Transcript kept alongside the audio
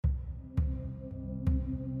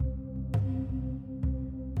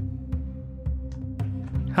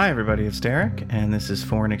Hi everybody, it's Derek, and this is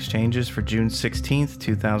Foreign Exchanges for June 16th,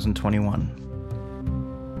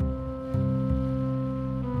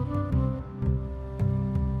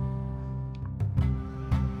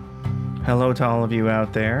 2021. Hello to all of you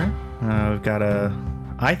out there. We've got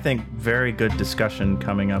I think, very good discussion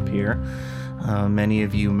coming up here. Many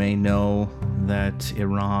of you may know that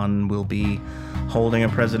Iran will be holding a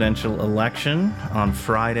presidential election on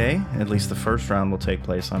Friday. At least the first round will take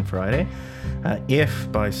place on Friday.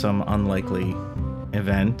 If by some unlikely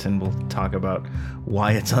event, and we'll talk about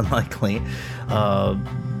why it's unlikely,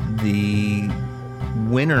 the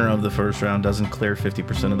winner of the first round doesn't clear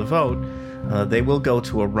 50% of the vote, they will go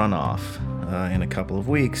to a runoff in a couple of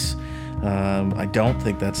weeks. I don't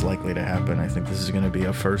think that's likely to happen. I think this is going to be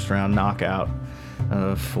a first round knockout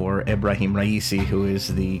for Ebrahim Raisi, who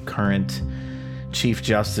is the current Chief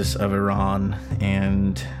Justice of Iran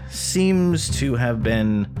and seems to have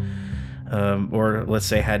been, or let's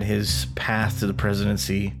say had his path to the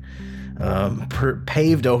presidency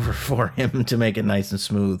paved over for him, to make it nice and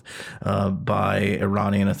smooth, by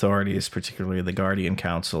Iranian authorities, particularly the Guardian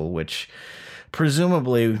Council, which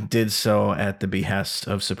presumably did so at the behest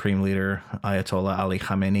of Supreme Leader Ayatollah Ali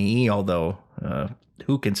Khamenei, although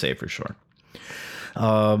who can say for sure?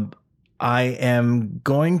 I am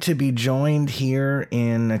going to be joined here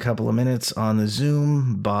in a couple of minutes on the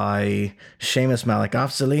Zoom by Seamus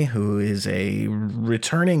Malik-Afzali, who is a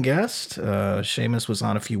returning guest. Seamus was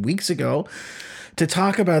on a few weeks ago to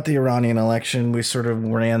talk about the Iranian election. We sort of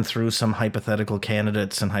ran through some hypothetical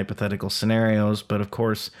candidates and hypothetical scenarios, but of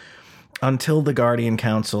course, until the Guardian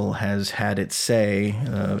Council has had its say,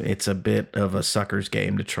 it's a bit of a sucker's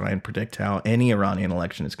game to try and predict how any Iranian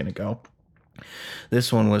election is going to go.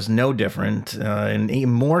 This one was no different, and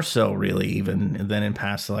even more so, really, even than in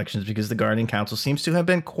past elections, because the Guardian Council seems to have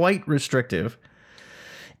been quite restrictive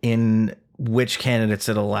in which candidates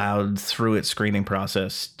it allowed through its screening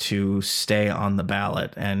process to stay on the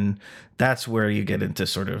ballot. And that's where you get into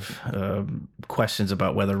sort of questions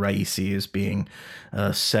about whether Raisi is being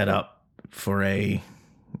set up for an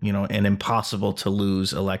impossible to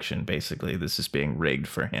lose election. Basically, this is being rigged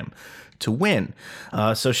for him to win.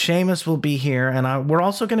 So Seamus will be here, and we're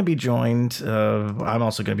also going to be joined. I'm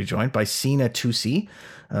also going to be joined by Sina Tusi.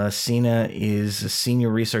 Sina is a senior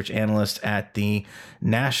research analyst at the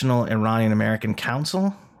National Iranian American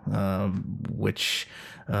Council, which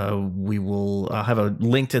we will have a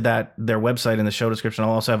link to their website in the show description.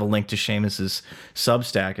 I'll also have a link to Seamus's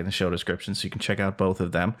Substack in the show description, so you can check out both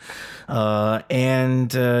of them.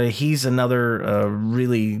 And he's another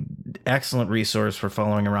really excellent resource for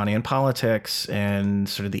following Iranian politics and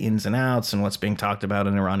sort of the ins and outs and what's being talked about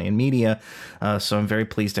in Iranian media. So I'm very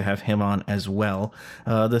pleased to have him on as well.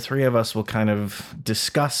 The three of us will kind of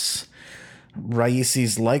discuss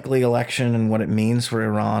Raisi's likely election and what it means for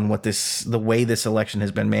Iran, the way this election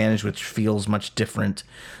has been managed, which feels much different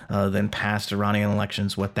than past Iranian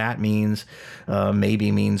elections, what that means,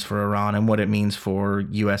 maybe means for Iran, and what it means for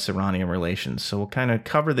U.S.-Iranian relations. So we'll kind of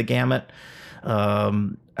cover the gamut.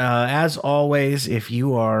 As always, if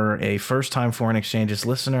you are a first-time Foreign Exchanges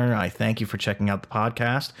listener, I thank you for checking out the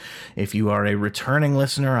podcast. If you are a returning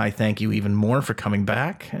listener, I thank you even more for coming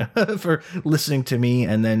back, for listening to me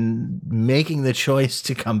and then making the choice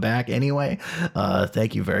to come back anyway.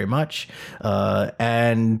 Thank you very much.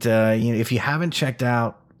 And if you haven't checked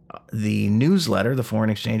out the newsletter, the Foreign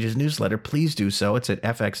Exchanges newsletter, please do so. It's at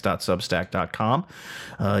fx.substack.com.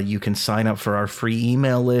 You can sign up for our free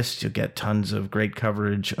email list. You'll get tons of great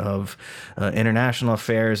coverage of international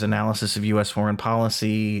affairs, analysis of U.S. foreign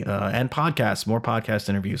policy, and podcasts, more podcast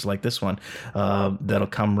interviews like this one that'll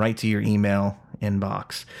come right to your email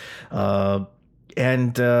inbox.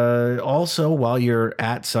 And also, while you're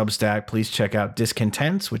at Substack, please check out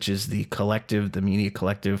Discontents, which is the collective, the media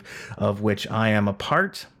collective of which I am a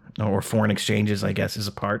part, or Foreign Exchanges, I guess, is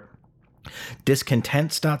a part.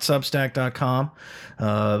 Discontents.substack.com.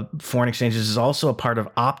 Foreign Exchanges is also a part of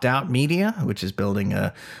Opt Out Media, which is building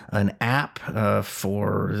an app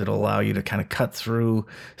that'll allow you to kind of cut through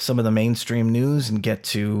some of the mainstream news and get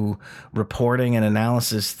to reporting and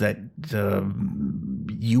analysis that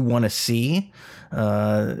you want to see.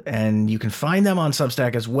 And you can find them on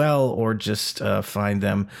Substack as well, or just find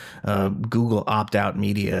them, Google Opt Out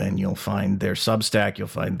Media, and you'll find their Substack. You'll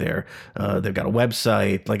find they've got a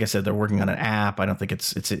website. Like I said, they're working on an app. I don't think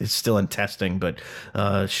it's still in testing, but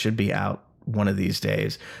should be out one of these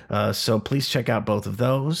days. So please check out both of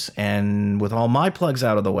those. And with all my plugs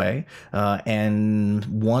out of the way, and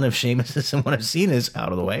one of Seamus's and one of Sina's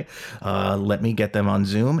out of the way, let me get them on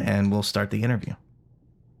Zoom and we'll start the interview.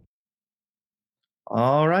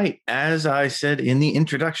 All right. As I said in the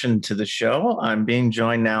introduction to the show, I'm being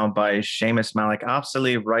joined now by Seamus Malik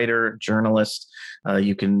Afzali, writer, journalist.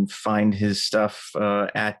 You can find his stuff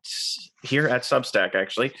at Substack,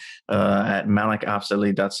 actually, at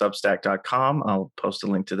malikafzali.substack.com. I'll post a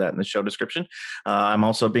link to that in the show description. I'm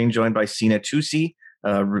also being joined by Sina Tusi,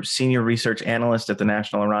 senior research analyst at the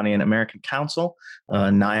National Iranian American Council,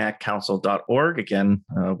 nayakcouncil.org. Again,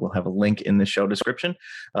 we'll have a link in the show description.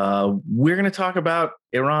 We're going to talk about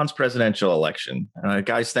Iran's presidential election.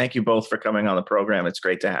 Guys, thank you both for coming on the program. It's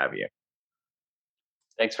great to have you.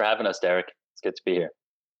 Thanks for having us, Derek. It's good to be here.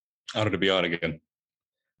 Honored to be on again.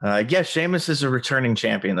 Yes, Seamus is a returning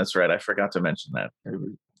champion. That's right. I forgot to mention that.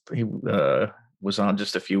 He was on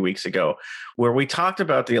just a few weeks ago where we talked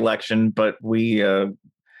about the election, but we, I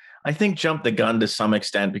think, jumped the gun to some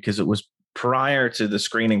extent because it was prior to the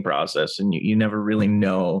screening process, and you never really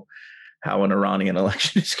know how an Iranian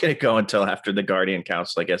election is going to go until after the Guardian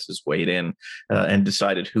Council, I guess, has weighed in and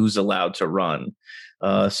decided who's allowed to run.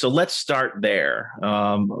 So let's start there.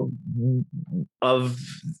 We'll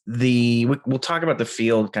talk about the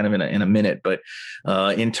field kind of in a minute, but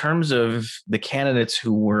in terms of the candidates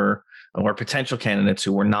or potential candidates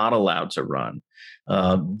who were not allowed to run,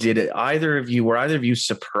 were either of you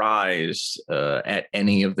surprised at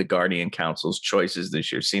any of the Guardian Council's choices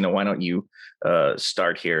this year? Sina, why don't you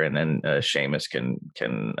start here, and then Seamus can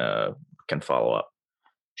follow up.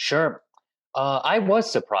 Sure. I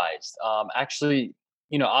was surprised. Actually,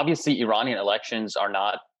 obviously Iranian elections are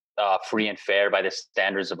not free and fair by the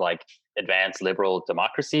standards of like advanced liberal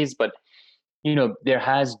democracies, but there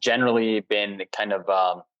has generally been kind of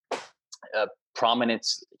prominent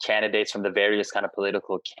candidates from the various kind of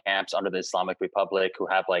political camps under the Islamic Republic who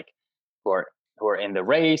are in the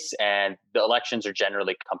race, and the elections are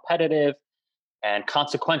generally competitive and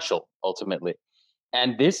consequential ultimately.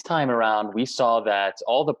 And this time around, we saw that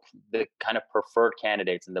all the kind of preferred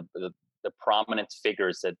candidates and the prominent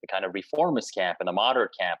figures that the kind of reformist camp and the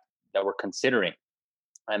moderate camp that were considering,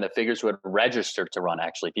 and the figures who had registered to run,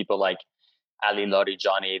 actually, people like Ali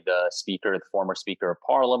Larijani, the former Speaker of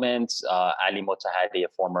Parliament, Ali Motahadi, a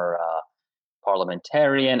former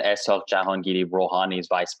parliamentarian, Ishaq Jahangiri, Rouhani's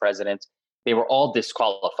vice president, they were all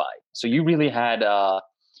disqualified. So you really had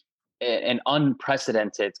an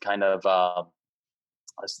unprecedented kind of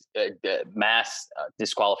mass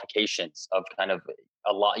disqualifications of kind of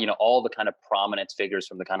a lot, all the kind of prominent figures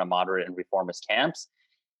from the kind of moderate and reformist camps.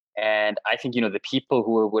 And I think, the people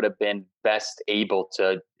who would have been best able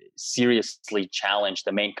to seriously challenge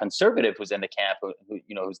the main conservative who's in the camp,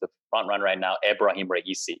 who's the front runner right now, Ebrahim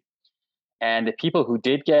Raisi. And the people who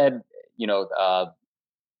did get,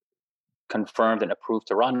 confirmed and approved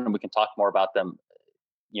to run, and we can talk more about them,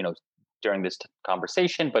 during this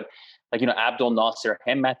conversation, but like, Abdul Nasser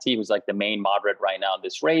Hemmati, who's like the main moderate right now in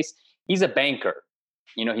this race, he's a banker.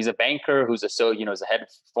 He's a banker who's is a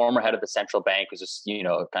former head of the central bank, who's just,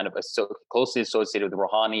 kind of closely associated with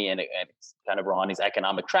Rouhani and kind of Rouhani's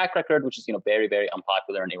economic track record, which is, very, very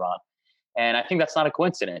unpopular in Iran. And I think that's not a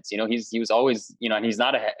coincidence. He was always, and he's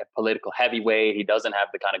not a political heavyweight. He doesn't have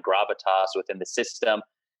the kind of gravitas within the system.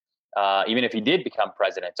 Even if he did become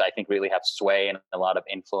president, I think really have sway and a lot of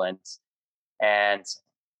influence. And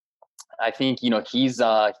I think,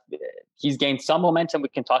 he's gained some momentum. We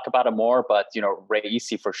can talk about it more, but,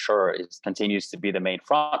 Raisi for sure continues to be the main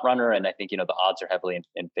front runner. And I think, the odds are heavily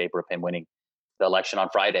in favor of him winning the election on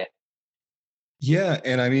Friday. Yeah.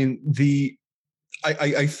 And I mean,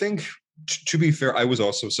 I think, to be fair, I was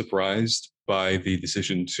also surprised by the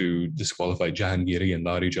decision to disqualify Jahangiri and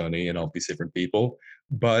Larijani and all these different people.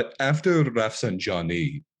 But after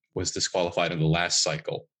Rafsanjani was disqualified in the last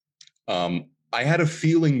cycle, I had a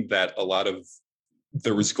feeling that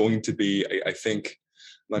there was going to be, I think,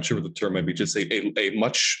 I'm not sure what the term might be, just a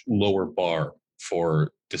much lower bar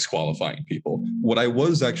for disqualifying people. What I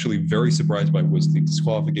was actually very surprised by was the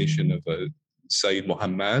disqualification of Saeed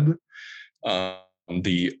Mohammad,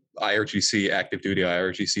 the active duty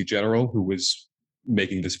IRGC general, who was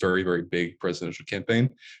making this very, very big presidential campaign.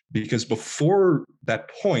 Because before that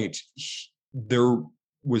point, there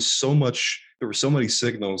were so many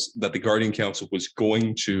signals that the Guardian Council was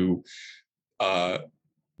going to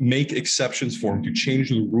make exceptions for him, to change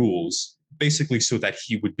the rules, basically so that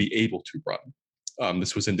he would be able to run.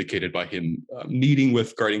 This was indicated by him meeting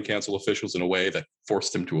with Guardian Council officials in a way that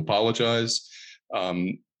forced him to apologize.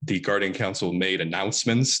 The Guardian Council made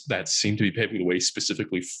announcements that seemed to be paving the way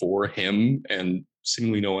specifically for him and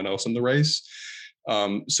seemingly no one else in the race.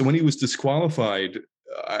 So when he was disqualified,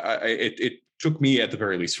 it took me at the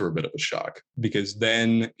very least for a bit of a shock, because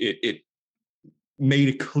then made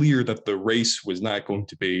it clear that the race was not going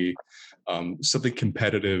to be something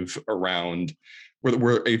competitive around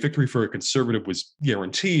where a victory for a conservative was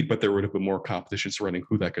guaranteed, but there would have been more competition surrounding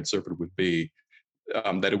who that conservative would be,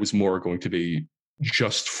 that it was more going to be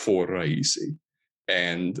just for Raisi.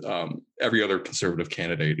 And every other conservative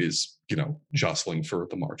candidate is, jostling for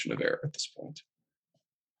the margin of error at this point.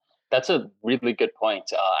 That's a really good point.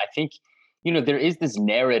 I think, there is this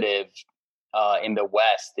narrative in the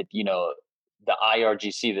West that, the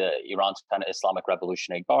IRGC, the Iran's kind of Islamic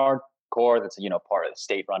Revolutionary Guard Corps, that's, part of the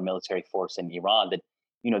state-run military force in Iran, that,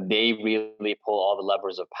 they really pull all the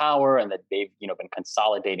levers of power, and that they've, been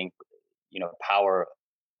consolidating, power.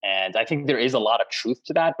 And I think there is a lot of truth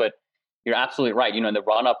to that, but you're absolutely right. In the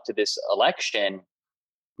run up to this election,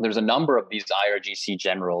 there's a number of these IRGC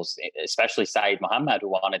generals, especially Saeed Mohammad,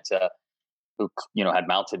 who had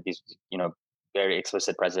mounted these, very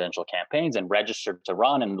explicit presidential campaigns and registered to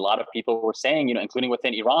run. And a lot of people were saying, including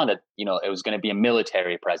within Iran, that, it was going to be a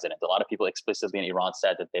military president. A lot of people explicitly in Iran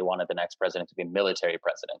said that they wanted the next president to be a military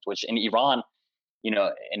president, which in Iran,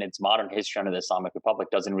 in its modern history under the Islamic Republic,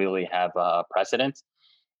 doesn't really have a precedent.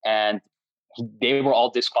 And they were all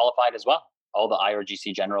disqualified as well. All the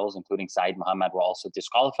IRGC generals, including Saeed Mohammad, were also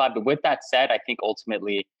disqualified. But with that said, I think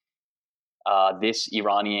ultimately this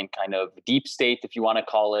Iranian kind of deep state, if you want to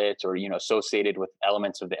call it, or, associated with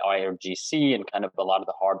elements of the IRGC and kind of a lot of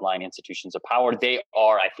the hardline institutions of power, they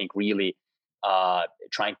are, I think, really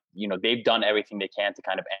trying, they've done everything they can to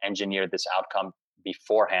kind of engineer this outcome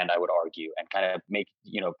beforehand, I would argue, and kind of make,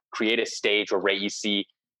 create a stage where Raisi,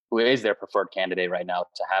 who is their preferred candidate right now,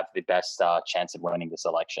 to have the best chance at winning this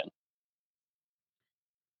election.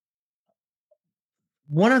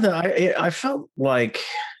 I felt like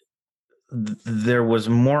there was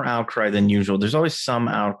more outcry than usual. There's always some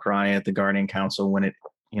outcry at the Guardian Council when it,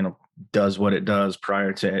 does what it does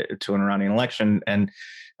prior to an Iranian election. And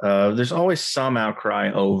there's always some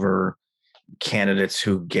outcry over candidates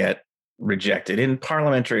who get rejected in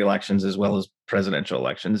parliamentary elections as well as presidential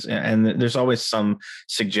elections. And there's always some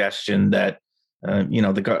suggestion that,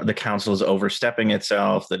 the council is overstepping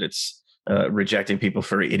itself, that it's rejecting people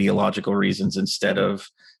for ideological reasons instead of,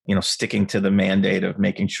 sticking to the mandate of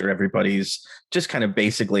making sure everybody's just kind of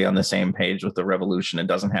basically on the same page with the revolution and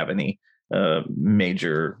doesn't have any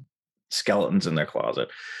major skeletons in their closet.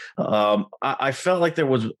 I felt like there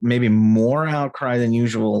was maybe more outcry than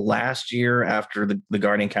usual last year after the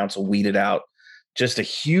Guardian Council weeded out just a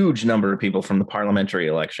huge number of people from the parliamentary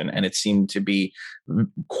election, and it seemed to be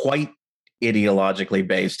quite ideologically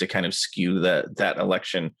based to kind of skew that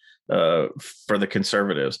election for the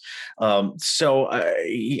conservatives. So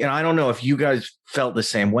I don't know if you guys felt the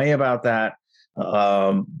same way about that,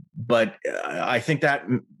 but I think that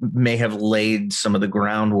may have laid some of the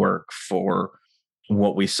groundwork for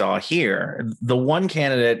what we saw here. The one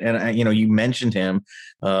candidate, and you mentioned him,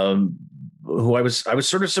 who I was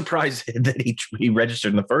sort of surprised that he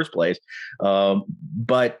registered in the first place,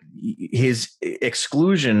 but his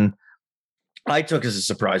exclusion I took as a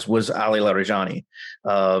surprise was Ali Larijani.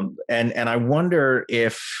 And I wonder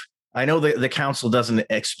if, I know the council doesn't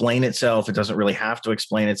explain itself. It doesn't really have to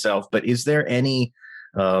explain itself, but is there any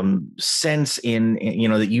sense in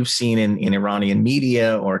that you've seen in Iranian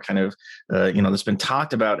media or kind of, that's been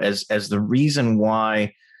talked about as the reason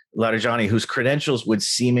why Larijani, whose credentials would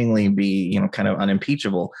seemingly be, kind of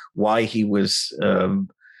unimpeachable, why he was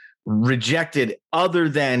rejected, other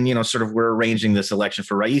than, sort of, we're arranging this election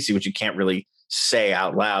for Raisi, which you can't really say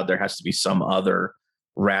out loud. There has to be some other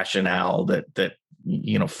rationale that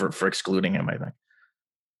for excluding him, I think.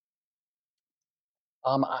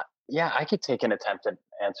 I could take an attempt at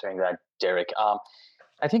answering that, Derek.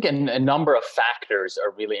 I think a number of factors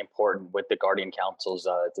are really important with the Guardian Council's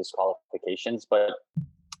disqualifications, but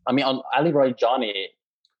I mean, on Ali Larijani,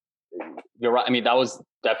 you're right. I mean, that was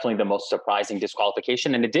definitely the most surprising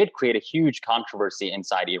disqualification, and it did create a huge controversy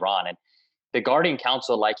inside Iran. And the Guardian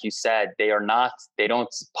Council, like you said, they don't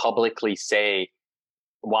publicly say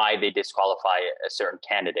why they disqualify a certain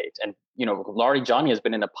candidate. And, Larijani has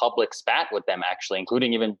been in a public spat with them, actually,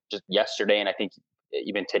 including even just yesterday, and I think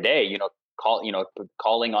even today,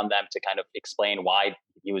 calling on them to kind of explain why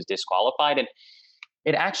he was disqualified. And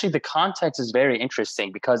it actually, the context is very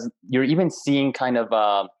interesting, because you're even seeing kind of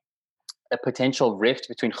a potential rift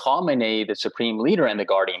between Khamenei, the supreme leader, and the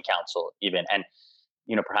Guardian Council even, and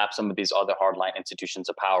perhaps some of these other hardline institutions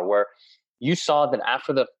of power, where you saw that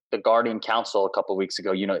after the Guardian Council a couple of weeks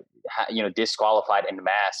ago, disqualified en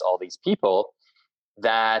masse all these people,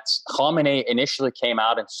 that Khamenei initially came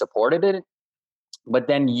out and supported it, but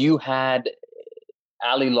then you had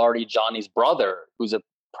Ali Larijani's brother, who's a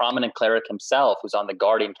prominent cleric himself, who's on the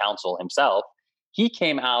Guardian Council himself, he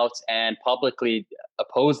came out and publicly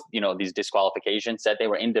opposed, these disqualifications, said they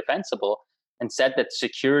were indefensible, and said that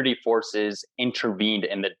security forces intervened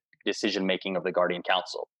in the decision making of the Guardian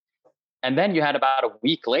Council. And then you had about a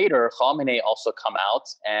week later, Khamenei also come out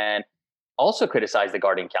and also criticize the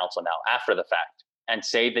Guardian Council now after the fact and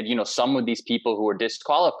say that, some of these people who were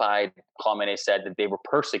disqualified, Khamenei said that they were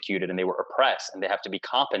persecuted and they were oppressed and they have to be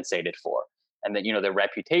compensated for. And that, their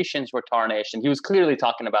reputations were tarnished. And he was clearly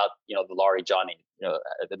talking about, the Larijani,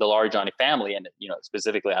 the Larijani family and,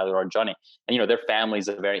 specifically Ali Larijani. And, their family is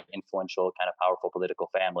a very influential, kind of powerful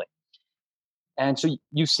political family. And so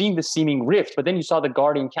you've seen the seeming rift, but then you saw the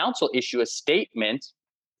Guardian Council issue a statement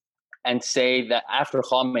and say that after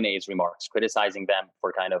Khamenei's remarks, criticizing them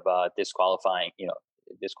for kind of disqualifying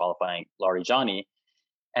Larijani,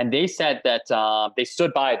 and they said that they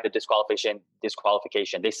stood by the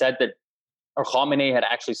disqualification. They said that, or Khamenei had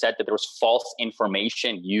actually said that there was false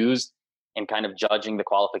information used in kind of judging the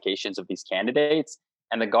qualifications of these candidates.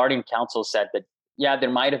 And the Guardian Council said that, yeah, there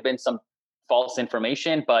might have been some false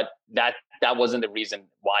information, but that wasn't the reason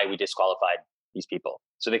why we disqualified these people.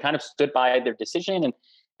 So they kind of stood by their decision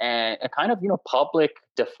and a kind of, public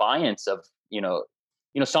defiance of,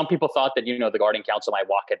 some people thought that, the Guardian Council might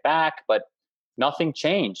walk it back, but nothing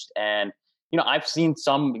changed. And, I've seen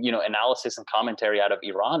some, analysis and commentary out of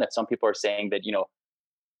Iran that some people are saying that,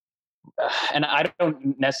 and I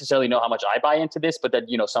don't necessarily know how much I buy into this, but that,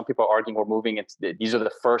 some people are arguing we're moving into these are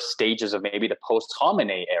the first stages of maybe the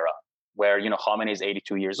post-Khamenei era, where, Khamenei is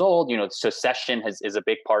 82 years old. Secession is a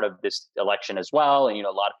big part of this election as well. And,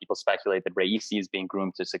 a lot of people speculate that Raisi is being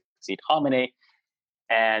groomed to succeed Khamenei.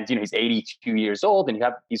 And, he's 82 years old, and you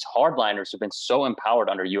have these hardliners who've been so empowered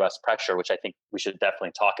under U.S. pressure, which I think we should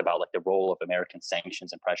definitely talk about, like the role of American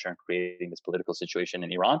sanctions and pressure in creating this political situation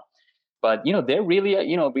in Iran. But, they're really,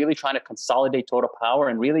 really trying to consolidate total power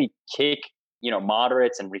and really kick,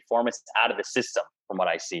 moderates and reformists out of the system, from what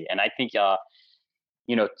I see. And I think,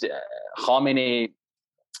 Khamenei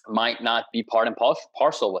might not be part and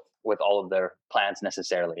parcel with all of their plans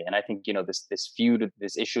necessarily. And I think, this feud,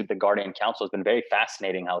 this issue with the Guardian Council has been very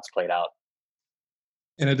fascinating how it's played out.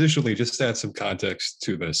 And additionally, just to add some context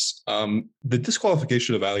to this, the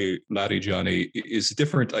disqualification of Ali Larijani is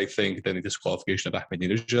different, I think, than the disqualification of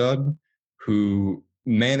Ahmadinejad, who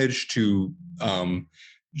managed to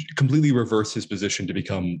completely reverse his position to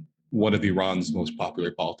become one of Iran's most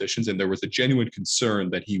popular politicians, and there was a genuine concern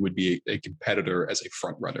that he would be a competitor as a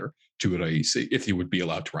frontrunner to Raisi if he would be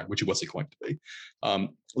allowed to run, which he wasn't going to be.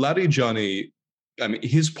 Larijani, I mean,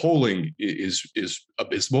 his polling is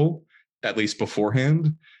abysmal, at least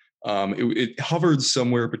beforehand. It hovered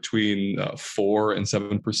somewhere between 4 and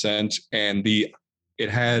 7%, and it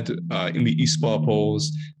had in the Ispa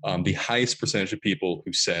polls the highest percentage of people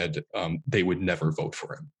who said they would never vote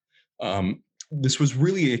for him. This was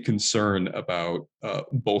really a concern about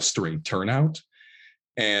bolstering turnout.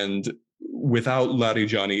 And without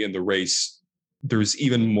Larijani in the race, there's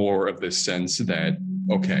even more of this sense that,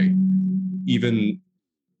 okay, even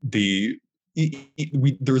there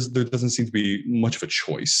doesn't seem to be much of a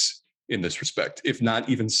choice in this respect, if not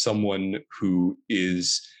even someone who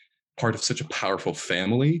is part of such a powerful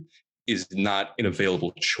family is not an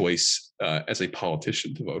available choice as a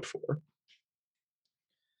politician to vote for.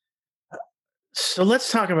 So let's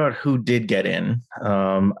talk about who did get in.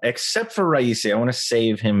 Except for Raisi, I want to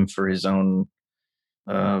save him for his own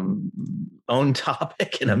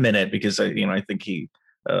topic in a minute because I think he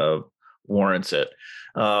warrants it.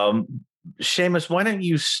 Seamus, why don't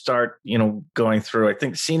you start? Going through. I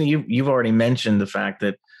think Sina, you've already mentioned the fact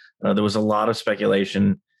that there was a lot of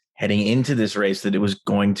speculation heading into this race that it was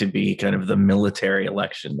going to be kind of the military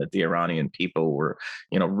election, that the Iranian people were,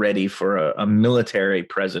 ready for a military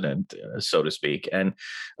president, so to speak. And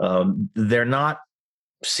they're not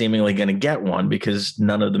seemingly going to get one because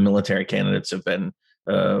none of the military candidates have been,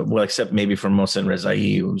 except maybe for Mohsen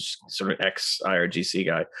Rezaei, who's sort of ex-IRGC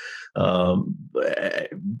guy.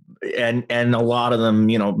 And a lot of them,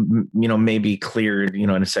 maybe cleared, in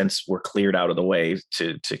a sense, were cleared out of the way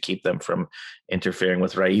to keep them from interfering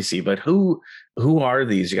with Raisi. But who are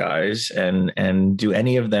these guys, and do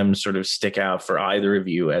any of them sort of stick out for either of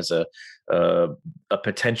you as a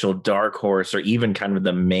potential dark horse, or even kind of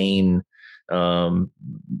the main rival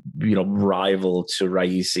to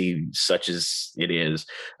Raisi, such as it is?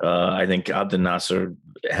 I think Abdel Nasser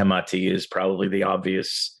Hemati is probably the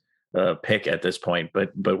obvious pick at this point,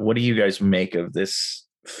 but what do you guys make of this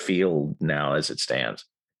field now as it stands?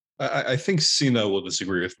 I think Sina will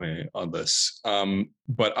disagree with me on this,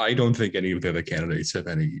 but I don't think any of the other candidates have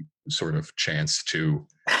any sort of chance to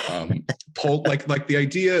poll. Like the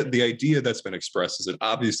idea that's been expressed is that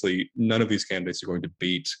obviously none of these candidates are going to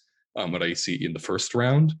beat Raisi in the first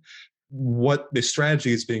round. What the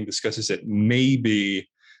strategy is being discussed is that maybe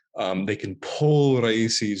they can pull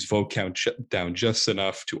Raisi's vote count down just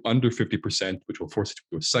enough to under 50%, which will force it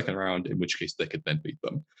to a second round, in which case they could then beat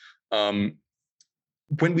them.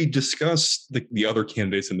 When we discuss the other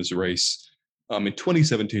candidates in this race, in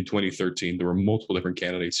 2017, 2013, there were multiple different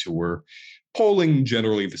candidates who were polling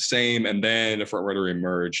generally the same, and then a front runner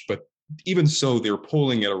emerged. But even so, they were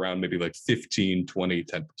polling at around maybe like 15, 20,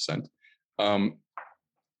 10%.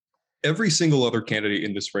 Every single other candidate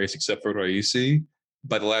in this race, except for Raisi,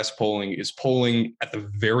 by the last polling, is polling at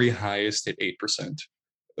the very highest at 8%.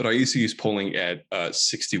 Raisi is polling at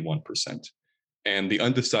 61%. And the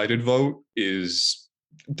undecided vote is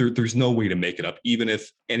there's no way to make it up, even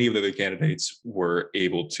if any of the other candidates were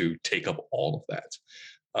able to take up all of that.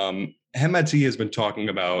 Hemati has been talking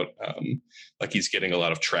about like he's getting a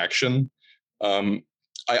lot of traction.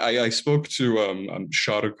 I spoke to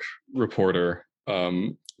Sharq reporter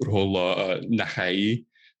Ruhollah Nahai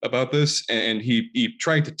about this, and he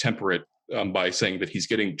tried to temper it by saying that he's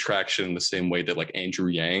getting traction in the same way that like Andrew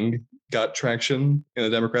Yang got traction in the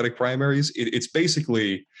Democratic primaries. It's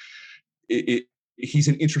basically he's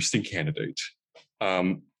an interesting candidate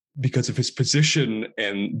because of his position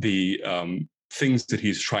and the things that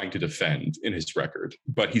he's trying to defend in his record.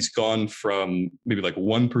 But he's gone from maybe like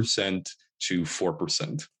 1% to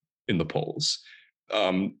 4% in the polls.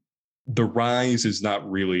 The rise is not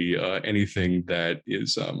really anything that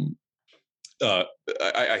is,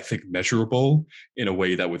 I think, measurable in a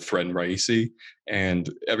way that would threaten Raisi. And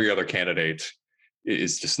every other candidate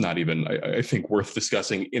is just not even, I think, worth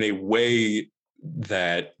discussing in a way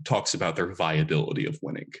that talks about their viability of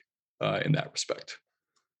winning in that respect.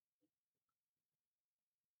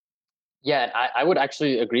 Yeah, I would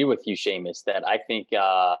actually agree with you, Seamus, that I think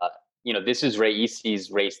this is Raisi's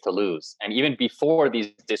race to lose. And even before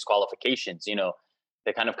these disqualifications,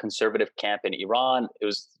 the kind of conservative camp in Iran, it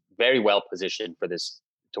was very well positioned for this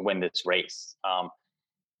to win this race.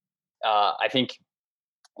 I think,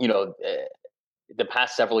 the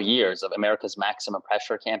past several years of America's maximum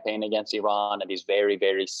pressure campaign against Iran and these very,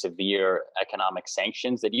 very severe economic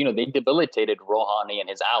sanctions that, they debilitated Rouhani and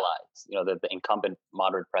his allies, the incumbent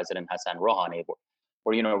moderate president Hassan Rouhani,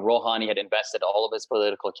 where, Rouhani had invested all of his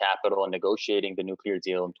political capital in negotiating the nuclear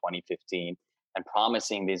deal in 2015 and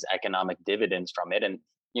promising these economic dividends from it. And,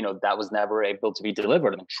 that was never able to be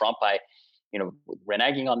delivered. And Trump, by,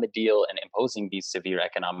 reneging on the deal and imposing these severe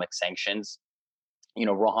economic sanctions,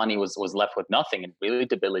 Rouhani was left with nothing and really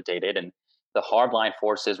debilitated. And the hardline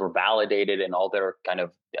forces were validated in all their kind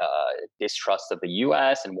of distrust of the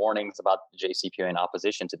U.S. and warnings about the JCPOA and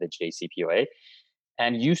opposition to the JCPOA.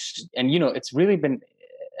 And it's really been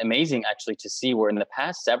amazing actually to see where in the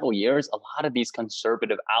past several years, a lot of these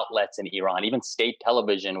conservative outlets in Iran, even state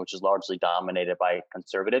television, which is largely dominated by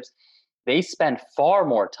conservatives, they spend far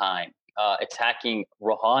more time attacking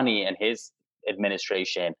Rouhani and his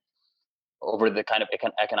administration over the kind of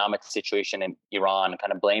economic situation in Iran,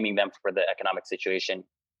 kind of blaming them for the economic situation,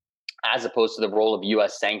 as opposed to the role of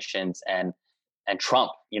U.S. sanctions and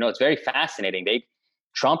Trump. It's very fascinating.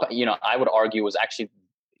 Trump, I would argue, was actually,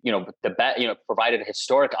 provided a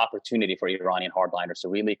historic opportunity for Iranian hardliners to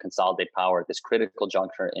really consolidate power at this critical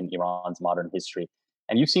juncture in Iran's modern history.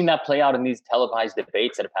 And you've seen that play out in these televised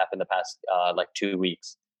debates that have happened the past 2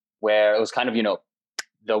 weeks, where it was kind of,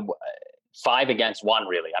 the 5 against 1,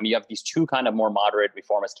 really. I mean, you have these two kind of more moderate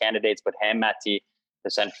reformist candidates, but Hemati,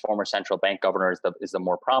 the former central bank governor, is the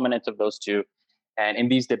more prominent of those two. And in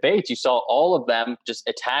these debates, you saw all of them just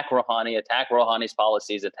attack Rouhani, attack Rouhani's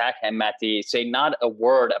policies, attack Hemati, say not a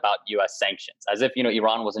word about U.S. sanctions, as if,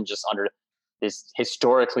 Iran wasn't just under this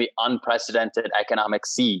historically unprecedented economic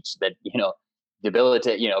siege that,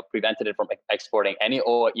 prevented it from exporting any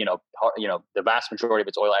oil, the vast majority of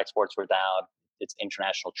its oil exports were down. Its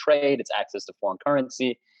international trade, its access to foreign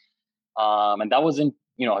currency. And that wasn't,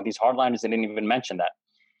 these hardliners didn't even mention that.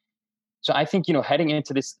 So I think, heading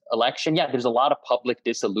into this election, there's a lot of public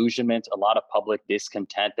disillusionment, a lot of public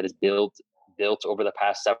discontent that is built over the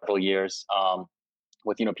past several years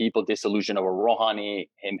with, people disillusioned over Rouhani,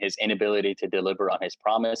 his inability to deliver on his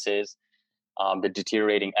promises, the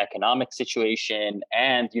deteriorating economic situation,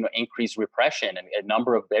 and, increased repression and a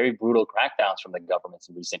number of very brutal crackdowns from the governments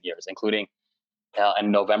in recent years, including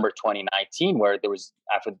in November 2019, where there was,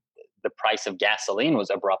 after the price of gasoline was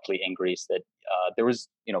abruptly increased, that there was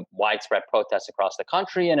widespread protests across the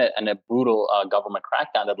country, and a brutal government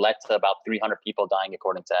crackdown that led to about 300 people dying,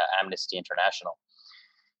 according to Amnesty International.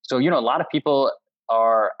 So a lot of people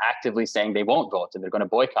are actively saying they won't vote and they're going to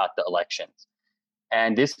boycott the elections,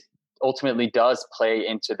 and this ultimately does play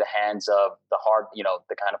into the hands of the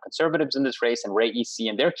kind of conservatives in this race and Raisi,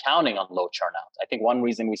 and they're counting on low turnout. I think one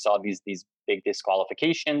reason we saw these big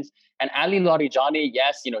disqualifications, and Ali Larijani,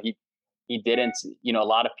 yes, he didn't, a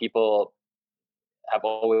lot of people have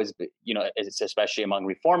always, especially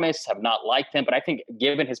among reformists, have not liked him. But I think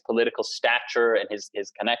given his political stature and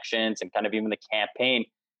his connections and kind of even the campaign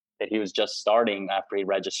that he was just starting after he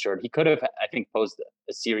registered, he could have, I think, posed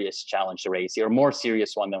a serious challenge to Raisi, or a more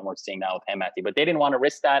serious one than we're seeing now with Hemati. But they didn't want to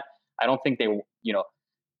risk that. I don't think they,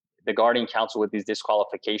 the Guardian Council with these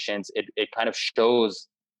disqualifications, it kind of shows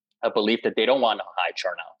a belief that they don't want a high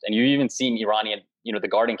turnout. And you even seen Iranian, the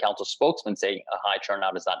Guardian Council spokesman saying a high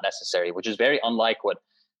turnout is not necessary, which is very unlike what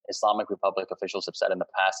Islamic Republic officials have said in the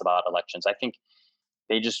past about elections. I think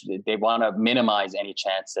they want to minimize any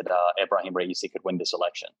chance that Ebrahim Raisi could win this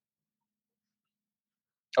election.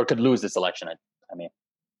 Or could lose this election, I mean.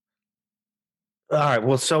 All right.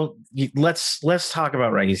 Well, so let's talk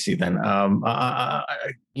about Raisi then.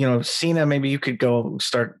 Sina, maybe you could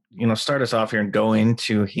start us off here and go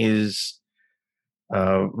into his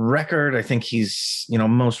record. I think he's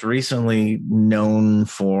most recently known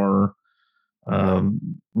for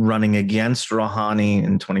running against Rouhani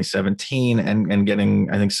in 2017 and getting,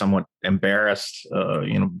 I think, somewhat embarrassed,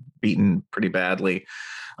 beaten pretty badly.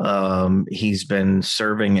 He's been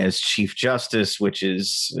serving as Chief Justice, which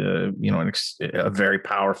is, a very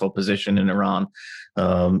powerful position in Iran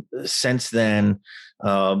since then.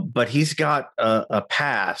 But he's got a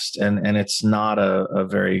past, and it's not a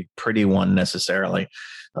very pretty one necessarily.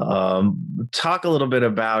 Talk a little bit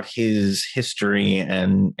about his history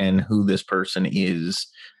and who this person is,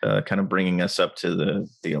 kind of bringing us up to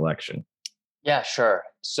the election. Yeah, sure.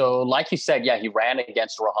 So like you said, he ran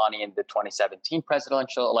against Rouhani in the 2017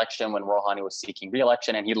 presidential election when Rouhani was seeking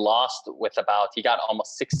re-election, and he lost he got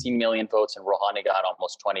almost 16 million votes, and Rouhani got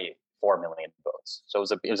almost 24 million votes. So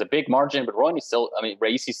it was a big margin, but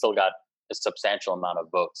Raisi still got a substantial amount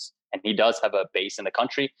of votes, and he does have a base in the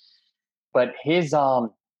country. But his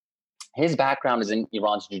background is in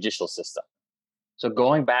Iran's judicial system. So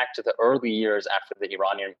going back to the early years after the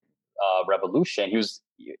Iranian revolution,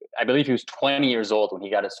 I believe he was 20 years old when he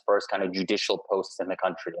got his first kind of judicial post in the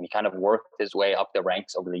country, and he kind of worked his way up the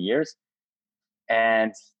ranks over the years.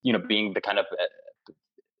 And being the kind of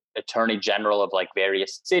attorney general of like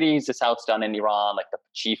various cities, this how it's done in Iran, like the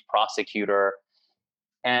chief prosecutor.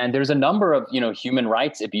 And there's a number of human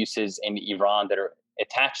rights abuses in Iran that are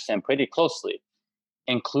attached to him pretty closely,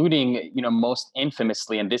 including most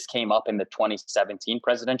infamously, and this came up in the 2017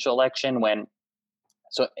 presidential election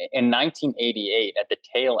So in 1988, at the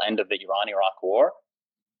tail end of the Iran-Iraq war,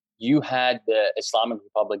 you had the Islamic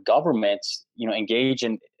Republic government, engage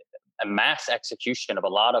in a mass execution of a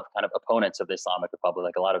lot of kind of opponents of the Islamic Republic,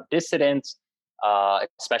 like a lot of dissidents,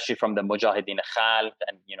 especially from the Mujahideen Khalq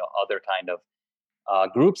and other kind of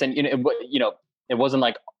groups. And it wasn't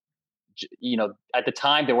like, at the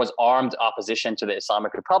time there was armed opposition to the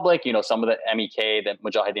Islamic Republic. Some of the MEK, the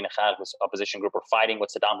Mujahideen Khalq, this opposition group, were fighting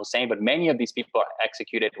with Saddam Hussein, but many of these people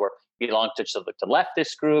executed belonged to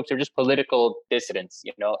leftist groups or just political dissidents,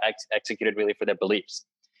 executed really for their beliefs.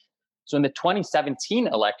 So in the 2017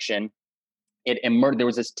 election, there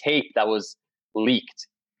was this tape that was leaked,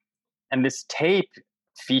 and this tape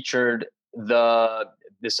featured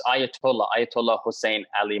this Ayatollah Hossein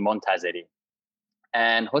Ali Montazeri.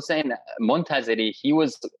 And Hossein Montazeri, he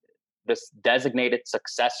was this designated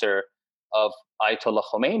successor of Ayatollah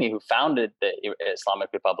Khomeini, who founded the Islamic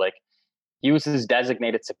Republic. He was his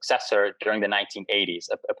designated successor during the 1980s,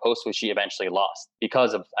 a post which he eventually lost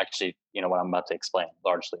because of actually, what I'm about to explain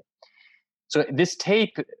largely. So this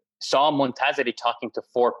tape saw Montazeri talking to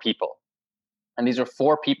 4 people. And these are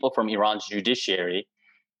 4 people from Iran's judiciary.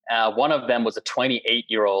 One of them was a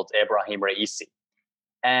 28-year-old Ebrahim Raisi.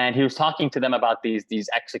 And he was talking to them about these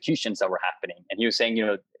executions that were happening. And he was saying,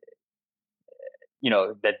 that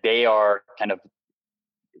they are kind of,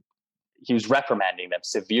 he was reprimanding them,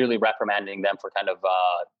 severely reprimanding them for kind of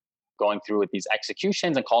going through with these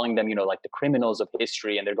executions and calling them, like the criminals of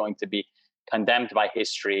history, and they're going to be condemned by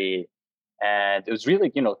history. And it was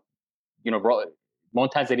really, Montazeri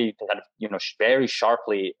kind of, very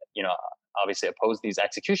sharply, obviously opposed these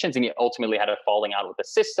executions, and he ultimately had a falling out with the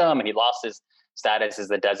system, and he lost his status as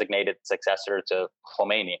the designated successor to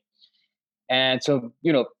Khomeini. And so,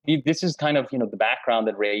 this is kind of, the background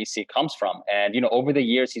that Raisi comes from. And, over the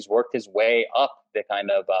years, he's worked his way up the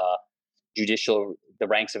kind of the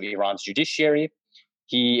ranks of Iran's judiciary.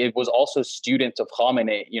 He was also a student of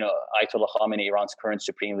Khamenei, Ayatollah Khamenei, Iran's current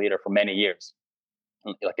supreme leader, for many years,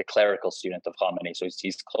 like a clerical student of Khamenei. So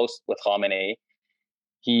he's close with Khamenei.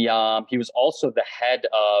 He was also the head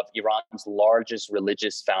of Iran's largest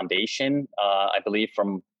religious foundation, I believe,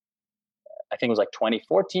 from I think it was like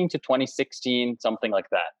 2014 to 2016, something like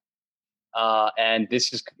that. And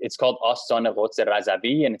it's called Astana Quds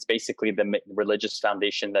Razavi, and it's basically the religious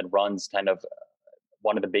foundation that runs kind of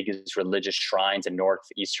one of the biggest religious shrines in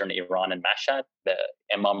northeastern Iran and Mashhad, the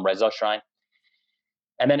Imam Reza Shrine.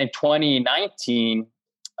 And then in 2019,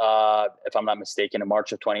 if I'm not mistaken, in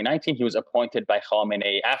March of 2019, he was appointed by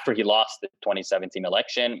Khamenei after he lost the 2017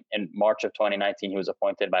 election. In March of 2019, he was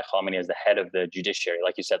appointed by Khamenei as the head of the judiciary,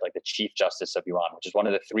 like you said, like the chief justice of Iran, which is one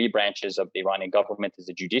of the three branches of the Iranian government is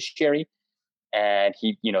the judiciary. And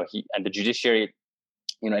and the judiciary,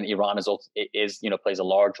 in Iran plays a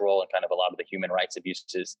large role in kind of a lot of the human rights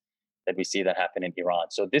abuses that we see that happen in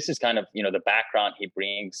Iran. So this is kind of, the background he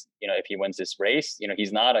brings, if he wins this race.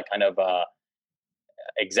 He's not a kind of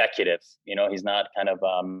executive, he's not kind of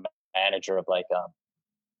a manager of like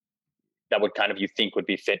that would kind of you think would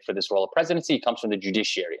be fit for this role of presidency. He comes from the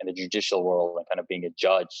judiciary and the judicial world and kind of being a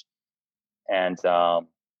judge. And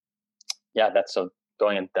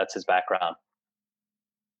that's his background.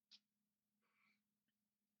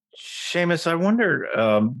 Seamus, I wonder,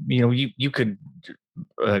 you could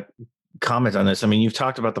comment on this. I mean, you've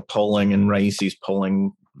talked about the polling, and Raisi's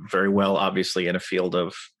polling very well, obviously, in a field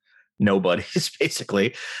of nobodies,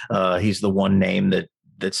 basically. He's the one name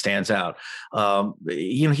that stands out.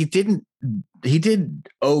 He did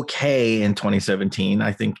okay in 2017.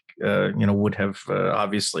 I think, would have,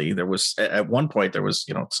 obviously there was at one point there was,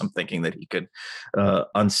 some thinking that he could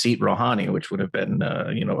unseat Rouhani, which would have been,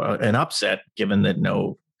 an upset given that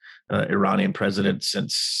no Iranian president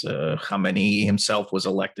since Khamenei himself was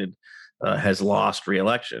elected has lost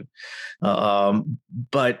re-election.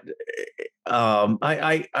 But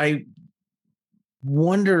I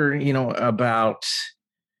wonder, about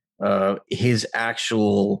his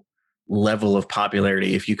actual level of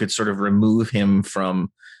popularity. If you could sort of remove him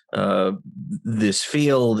from this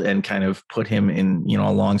field and kind of put him in,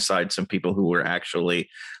 alongside some people who were actually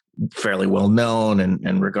fairly well known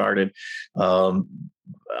and regarded.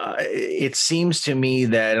 It seems to me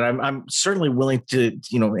that, and I'm certainly willing to,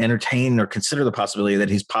 entertain or consider the possibility that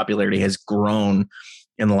his popularity has grown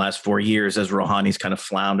in the last 4 years as Rouhani's kind of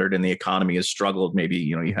floundered and the economy has struggled. Maybe,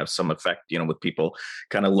 you have some effect, with people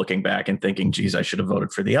kind of looking back and thinking, geez, I should have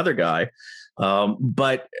voted for the other guy.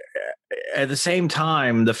 But at the same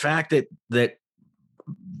time, the fact that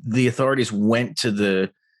the authorities went to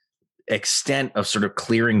the extent of sort of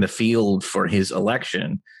clearing the field for his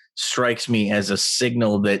election strikes me as a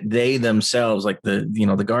signal that they themselves, like the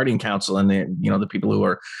Guardian Council and the people who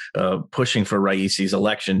are pushing for Raisi's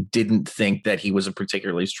election, didn't think that he was a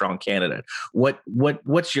particularly strong candidate.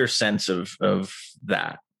 What's your sense of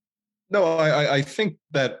that? No, I think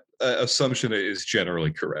that assumption is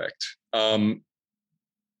generally correct.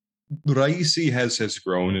 Raisi has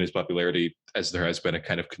grown in his popularity as there has been a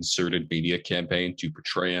kind of concerted media campaign to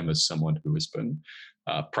portray him as someone who has been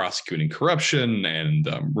prosecuting corruption and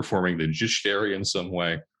reforming the judiciary in some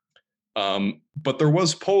way. But there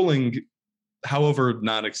was polling, however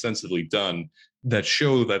not extensively done, that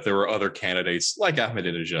show that there were other candidates like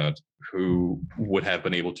Ahmadinejad who would have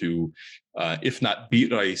been able to, if not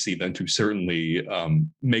beat Raisi, then to certainly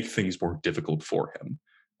make things more difficult for him.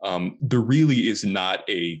 There really is not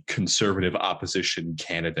a conservative opposition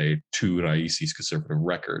candidate to Raisi's conservative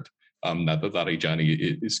record. Now that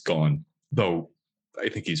Larijani is gone, though I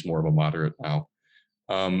think he's more of a moderate now.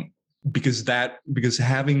 Because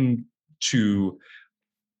having to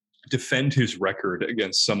defend his record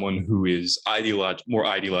against someone who is more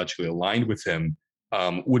ideologically aligned with him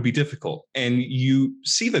would be difficult. And you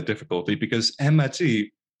see that difficulty because Hemmati,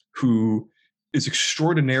 who is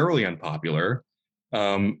extraordinarily unpopular,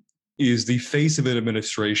 is the face of an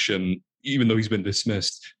administration, even though he's been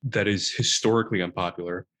dismissed, that is historically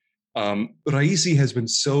unpopular. Raisi has been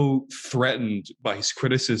so threatened by his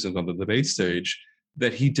criticism on the debate stage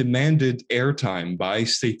that he demanded airtime by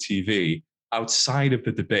state TV outside of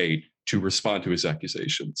the debate to respond to his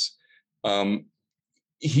accusations.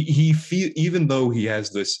 Even though he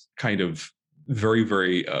has this kind of very,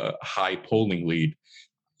 very high polling lead,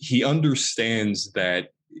 he understands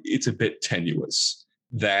that it's a bit tenuous.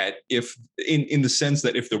 That if, in the sense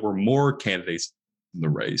that if there were more candidates in the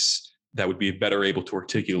race that would be better able to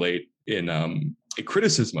articulate in a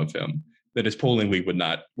criticism of him, that his polling lead would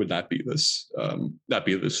not be this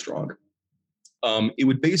strong. It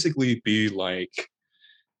would basically be like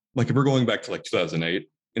if we're going back to like 2008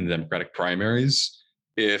 in the Democratic primaries,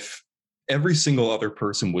 if every single other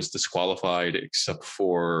person was disqualified except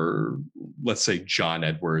for, let's say, John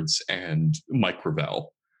Edwards and Mike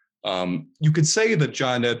Gravel. You could say that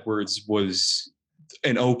John Edwards was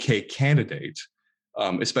an okay candidate,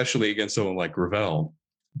 especially against someone like Gravel.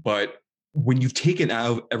 But when you've taken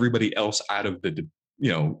out everybody else out of the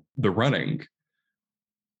running,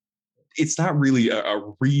 it's not really a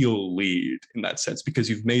real lead in that sense, because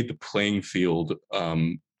you've made the playing field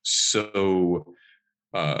so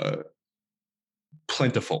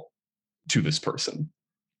plentiful to this person.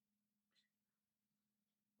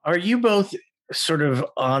 Are you both sort of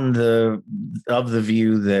on the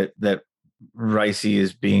view that Raisi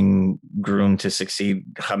is being groomed to succeed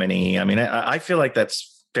Khamenei? I mean, I feel like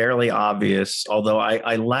that's fairly obvious, although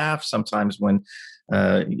I laugh sometimes when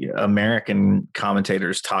American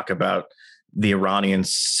commentators talk about the Iranian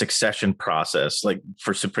succession process, like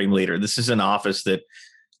for supreme leader. This is an office that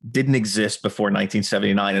didn't exist before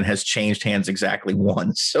 1979 and has changed hands exactly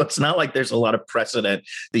once. So it's not like there's a lot of precedent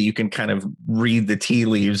that you can kind of read the tea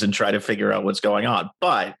leaves and try to figure out what's going on.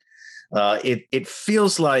 But it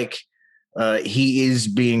feels like he is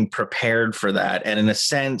being prepared for that. And in a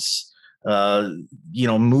sense,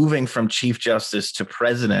 moving from Chief Justice to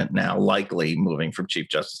President now, likely moving from Chief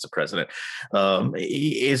Justice to President,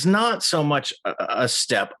 is not so much a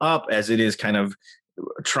step up as it is kind of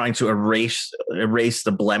trying to erase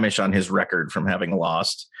the blemish on his record from having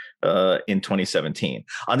lost in 2017.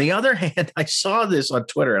 On the other hand, I saw this on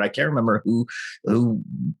Twitter, and I can't remember who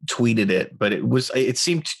tweeted it, but it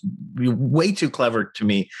seemed way too clever to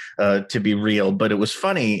me to be real, but it was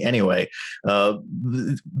funny anyway.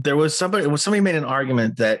 Somebody made an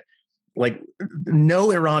argument that, like,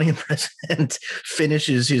 no Iranian president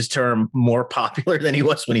finishes his term more popular than he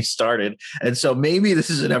was when he started. And so maybe this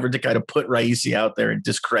is an effort to kind of put Raisi out there and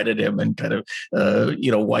discredit him and kind of,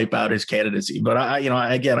 wipe out his candidacy. But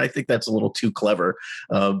I think that's a little too clever,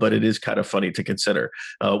 but it is kind of funny to consider.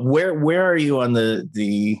 Where are you on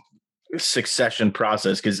the succession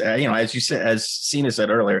process? Because as you said, as Sina said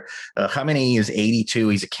earlier, Khamenei is 82.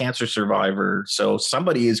 He's a cancer survivor, so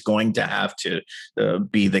somebody is going to have to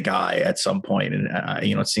be the guy at some point. And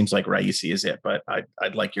it seems like Raisi is it. But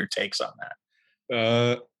I'd like your takes on that.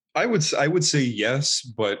 I would say yes,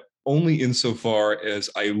 but only insofar as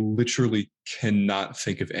I literally cannot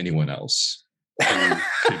think of anyone else who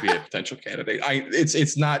could be a potential candidate.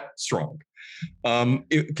 It's not strong.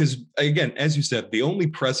 Because again, as you said, the only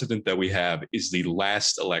precedent that we have is the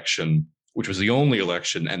last election, which was the only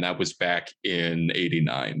election, and that was back in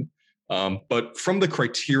 '89. But from the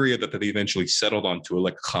criteria that they eventually settled on to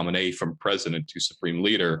elect Khamenei from president to supreme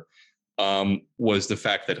leader, was the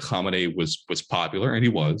fact that Khamenei was popular, and he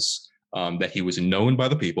was, that he was known by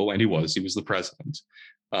the people, and he was the president.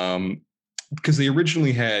 Because they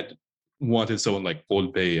originally wanted someone like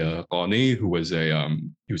Golbey Ghani, who was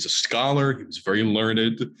he was a scholar. He was very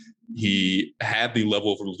learned. He had the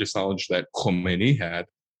level of religious knowledge that Khomeini had.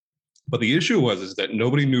 But the issue is that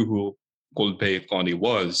nobody knew who Golbey Ghani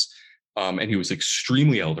was, and he was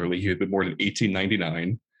extremely elderly. He had been born in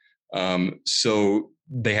 1899, so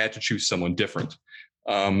they had to choose someone different.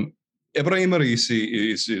 Ebrahim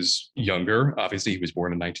Raisi is younger. Obviously, he was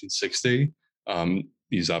born in 1960.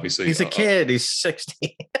 He's a kid. He's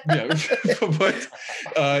 60. Yeah, but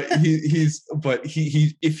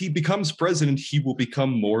if he becomes president, he will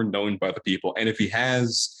become more known by the people. And if he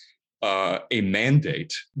has a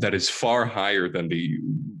mandate that is far higher than the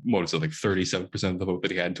 37% of the vote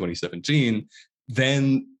that he had in 2017,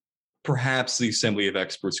 then perhaps the Assembly of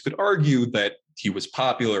Experts could argue that he was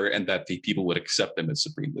popular and that the people would accept him as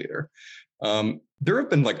supreme leader. There have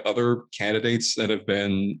been other candidates that have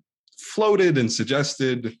been floated and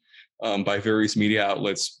suggested by various media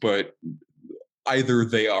outlets, but either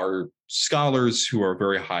they are scholars who are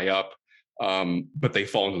very high up, but they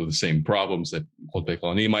fall into the same problems that Golbey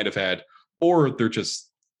Ghani might have had, or they're just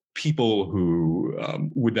people who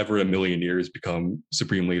would never in a million years become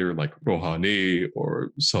supreme leader, like Rouhani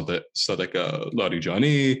or Sadiq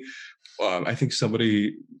Larijani. I think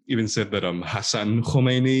somebody even said that Hassan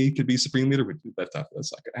Khomeini could be supreme leader, but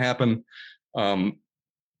that's not going to happen.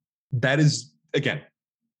 That is, again,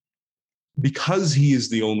 because he is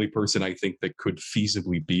the only person I think that could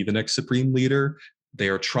feasibly be the next supreme leader, they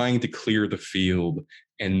are trying to clear the field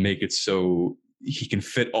and make it so he can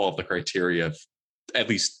fit all of the criteria, at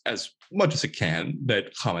least as much as it can,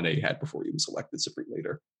 that Khamenei had before he was elected supreme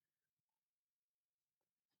leader.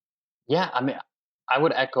 Yeah, I mean, I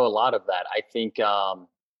would echo a lot of that. I think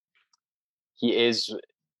he is,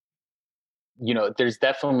 there's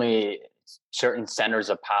definitely certain centers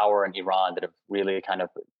of power in Iran that have really kind of,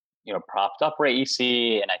 propped up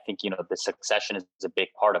Raisi. And I think, the succession is a big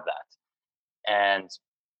part of that.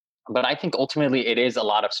 But I think ultimately it is a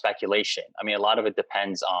lot of speculation. I mean, a lot of it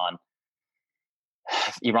depends on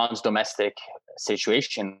Iran's domestic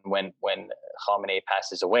situation when Khamenei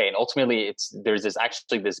passes away, and ultimately there's this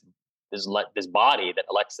body that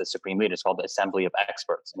elects the supreme leader. It's called the Assembly of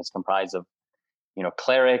Experts, and it's comprised of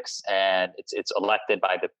clerics, and it's elected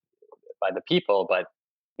by the people. But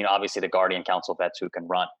obviously the Guardian Council vets who can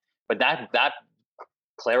run. But that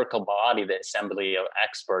clerical body, the Assembly of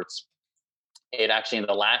Experts, it actually in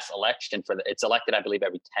the last election it's elected, I believe,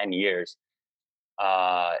 every 10 years.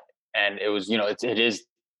 And it was, it is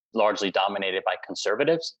largely dominated by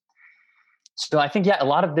conservatives. So I think, a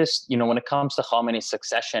lot of this, when it comes to Khamenei's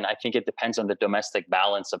succession, I think it depends on the domestic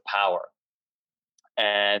balance of power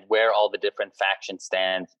and where all the different factions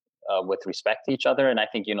stand with respect to each other. And I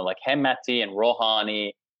think, like Hemmeti and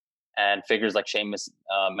Rouhani and figures like Seamus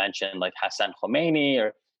mentioned, like Hassan Khomeini,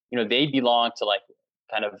 or, they belong to like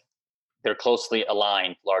kind of, they're closely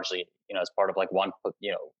aligned largely, as part of like one,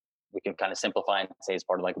 we can kind of simplify and say it's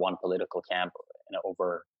part of like one political camp in an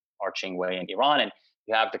overarching way in Iran. And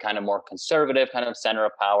you have the kind of more conservative kind of center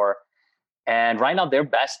of power. And right now they're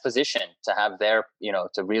best positioned to have their,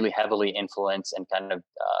 to really heavily influence and kind of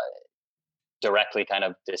directly kind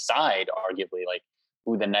of decide, arguably, like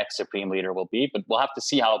who the next supreme leader will be. But we'll have to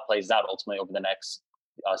see how it plays out ultimately over the next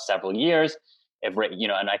several years. If,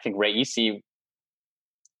 and I think Raisi,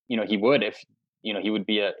 he would, if, he would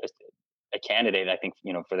be a candidate, I think,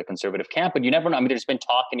 for the conservative camp. But you never know. I mean, there's been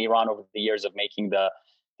talk in Iran over the years of making the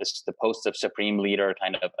post of supreme leader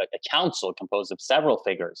kind of a council composed of several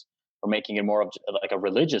figures, or making it more of like a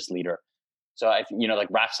religious leader. So I think, like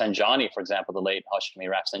Rafsanjani, for example, the late Hashemi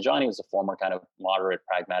Rafsanjani was a former kind of moderate,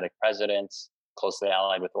 pragmatic president, closely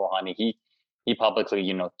allied with Rouhani. He publicly,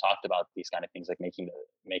 talked about these kind of things, like making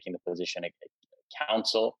the position a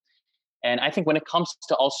council. And I think when it comes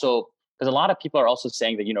to also, because a lot of people are also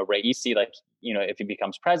saying that, Raisi, like, if he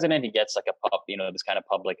becomes president, he gets like this kind of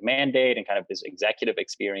public mandate and kind of this executive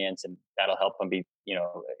experience, and that'll help him be,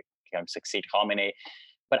 kind of succeed Khamenei.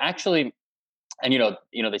 But actually, and,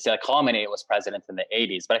 they say like Khamenei was president in the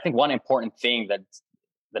 80s. But I think one important thing that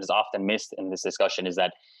is often missed in this discussion is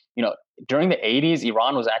that, during the 80s,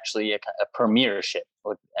 Iran was actually a premiership,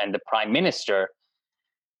 and the prime minister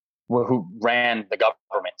who ran the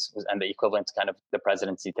government and the equivalent to kind of the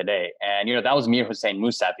presidency today. And, that was Mir Hossein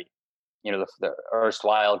Mousavi, the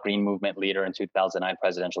erstwhile Green Movement leader and 2009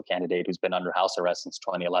 presidential candidate who's been under house arrest since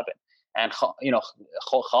 2011. And,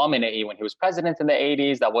 Khamenei, when he was president in the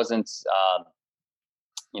 80s, that wasn't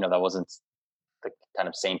the kind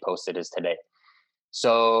of same post it is today.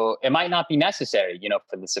 So it might not be necessary,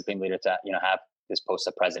 for the supreme leader to, have this post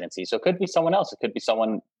of presidency. So it could be someone else. It could be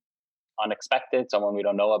someone unexpected, someone we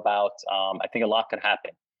don't know about. I think a lot could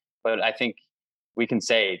happen, but I think we can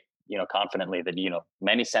say, confidently that,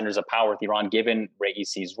 many centers of power with Iran, given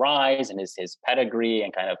Raisi's rise and his pedigree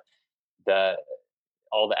and kind of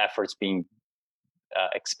all the efforts being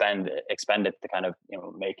expended to kind of,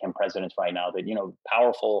 make him president right now, that,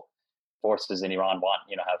 powerful forces in Iran want,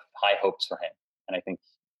 have high hopes for him. And I think,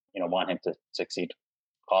 want him to succeed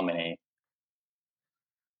Khamenei.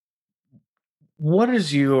 What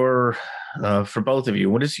is your, for both of you,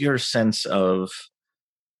 what is your sense of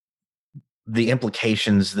the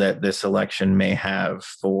implications that this election may have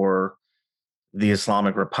for the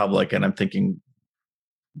Islamic Republic? And I'm thinking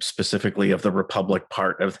specifically of the Republic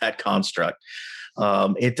part of that construct.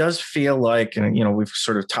 It does feel like, and we've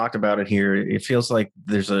sort of talked about it here, it feels like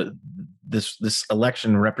there's this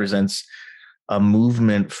election represents a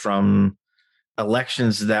movement from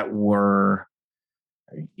elections that were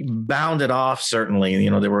bounded off. Certainly,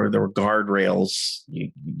 there were guardrails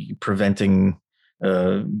preventing,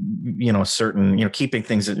 certain, keeping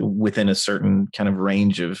things within a certain kind of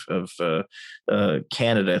range of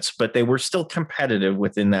candidates, but they were still competitive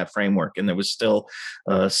within that framework, and there was still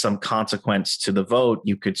some consequence to the vote.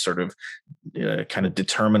 You could sort of kind of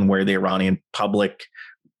determine where the Iranian public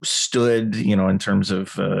stood, in terms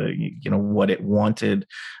of, what it wanted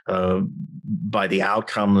by the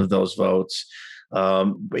outcome of those votes.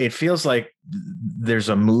 It feels like there's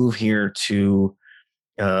a move here to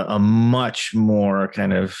a much more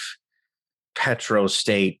kind of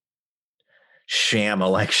petro-state sham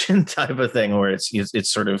election type of thing, where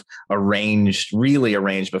it's sort of really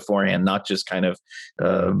arranged beforehand, not just kind of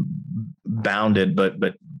bounded,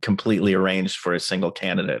 but completely arranged for a single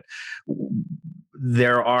candidate.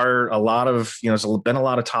 there are a lot of, there's been a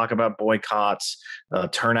lot of talk about boycotts.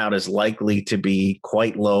 Turnout is likely to be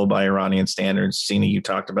quite low by Iranian standards. Sina, you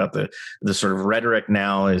talked about the sort of rhetoric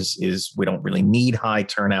now is we don't really need high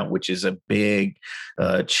turnout, which is a big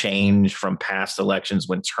change from past elections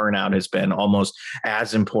when turnout has been almost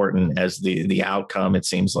as important as the outcome, it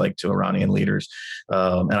seems like, to Iranian leaders.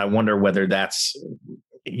 And I wonder whether that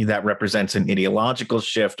represents an ideological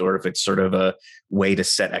shift, or if it's sort of a way to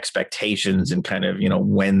set expectations and kind of,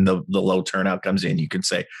 when the low turnout comes in, you could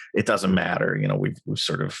say it doesn't matter. We've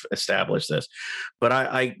sort of established this. But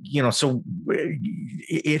so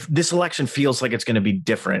if this election feels like it's going to be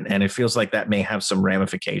different, and it feels like that may have some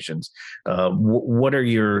ramifications, what are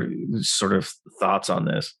your sort of thoughts on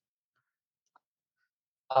this?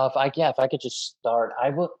 If I could just start,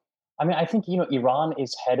 I think Iran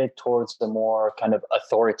is headed towards the more kind of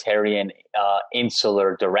authoritarian,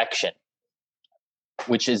 insular direction,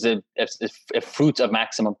 which is a fruit of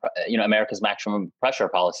America's maximum pressure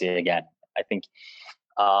policy. Again, I think,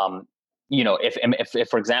 if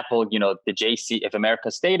for example, if America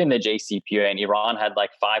stayed in the JCPOA and Iran had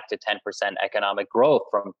like 5 to 10% economic growth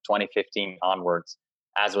from 2015 onwards,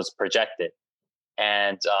 as was projected,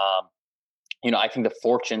 and I think the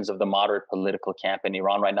fortunes of the moderate political camp in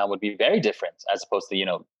Iran right now would be very different, as opposed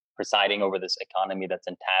to, presiding over this economy that's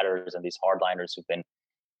in tatters and these hardliners who've been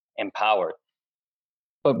empowered.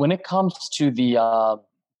 But when it comes to the, a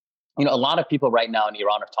lot of people right now in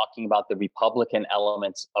Iran are talking about the Republican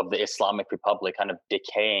elements of the Islamic Republic kind of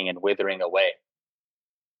decaying and withering away.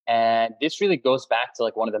 And this really goes back to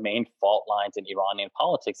like one of the main fault lines in Iranian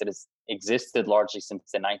politics that has existed largely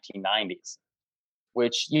since the 1990s.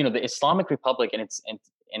 Which, the Islamic Republic in its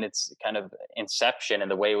kind of inception and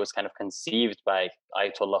the way it was kind of conceived by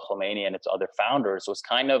Ayatollah Khomeini and its other founders was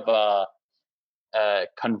kind of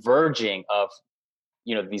converging of,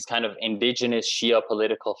 these kind of indigenous Shia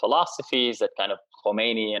political philosophies that kind of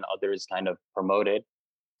Khomeini and others kind of promoted,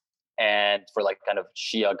 and for like kind of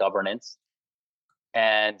Shia governance.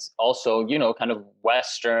 And also, kind of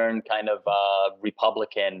Western kind of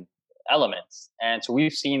Republican elements. And so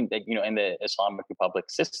we've seen that, in the Islamic Republic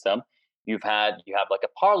system, you have like a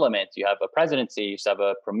parliament, you have a presidency, you have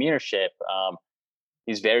a premiership,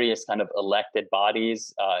 these various kind of elected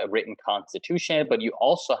bodies, a written constitution, but you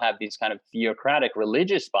also have these kind of theocratic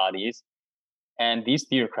religious bodies. And these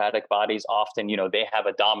theocratic bodies often, they have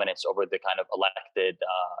a dominance over the kind of elected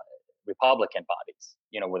Republican bodies,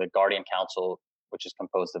 with a guardian council, which is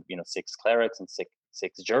composed of, 6 clerics and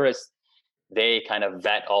six jurists. They kind of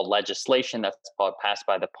vet all legislation that's passed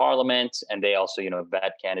by the parliament, and they also,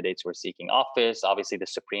 vet candidates who are seeking office. Obviously, the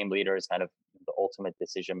supreme leader is kind of the ultimate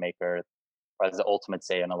decision maker, or has the ultimate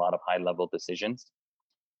say in a lot of high-level decisions.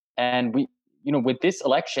 And with this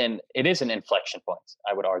election, it is an inflection point,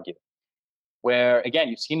 I would argue, where again,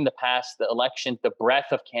 you've seen in the past, the election, the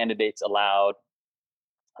breadth of candidates allowed,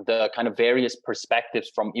 the kind of various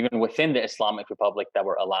perspectives from even within the Islamic Republic that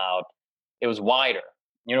were allowed, it was wider.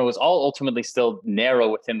 It was all ultimately still narrow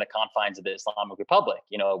within the confines of the Islamic Republic.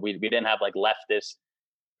 We didn't have like leftist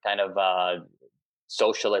kind of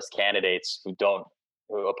socialist candidates who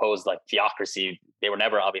oppose like theocracy. They were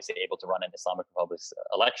never obviously able to run in Islamic Republic's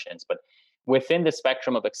elections. But within the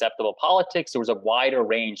spectrum of acceptable politics, there was a wider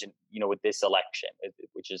range, with this election,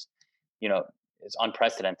 which is, is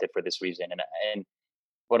unprecedented for this reason. And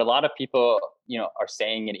what a lot of people, are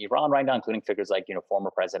saying in Iran right now, including figures like, former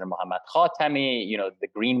President Mohammad Khatami, the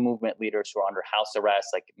Green Movement leaders who are under house arrest,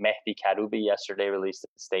 like Mehdi Karoubi yesterday released a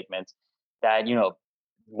statement that,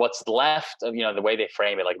 what's left of, the way they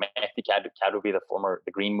frame it, like Mehdi Karoubi,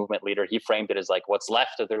 the Green Movement leader, he framed it as like what's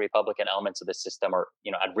left of the Republican elements of the system are,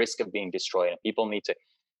 at risk of being destroyed. And people need to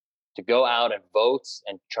go out and vote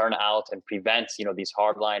and turn out and prevent, these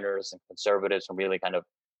hardliners and conservatives from really kind of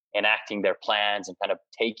enacting their plans and kind of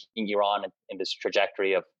taking Iran in this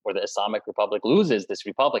trajectory of where the Islamic Republic loses this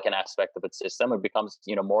Republican aspect of its system. It becomes,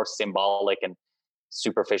 more symbolic and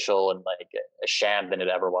superficial and like a sham than it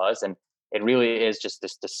ever was. And it really is just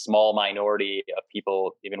this small minority of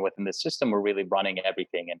people, even within the system, who are really running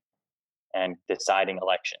everything and deciding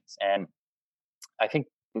elections. And I think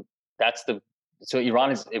so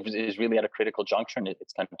Iran is really at a critical juncture in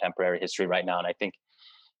its contemporary history right now. And I think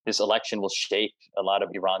this election will shape a lot of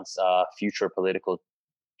Iran's future political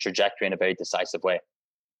trajectory in a very decisive way.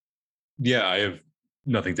 Yeah, I have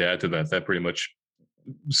nothing to add to that. That pretty much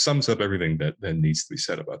sums up everything that needs to be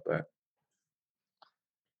said about that.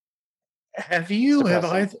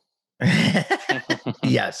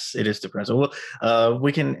 Yes, it is depressing. Well,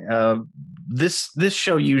 we can. This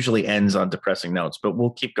show usually ends on depressing notes, but we'll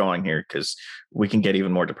keep going here because we can get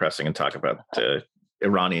even more depressing and talk about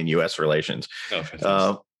Iranian-U.S. relations. Oh,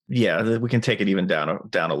 fantastic. Yeah, we can take it even down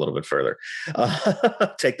a little bit further,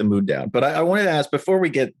 take the mood down. But I wanted to ask before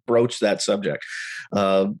we broach that subject.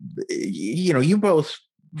 You both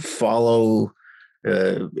follow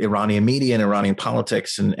Iranian media and Iranian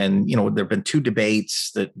politics, and there have been two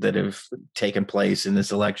debates that have taken place in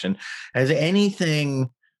this election. Has anything,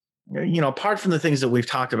 apart from the things that we've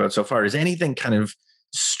talked about so far, has anything kind of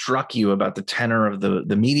struck you about the tenor of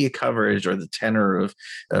the media coverage, or the tenor of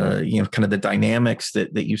kind of the dynamics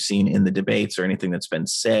that you've seen in the debates, or anything that's been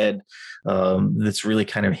said that's really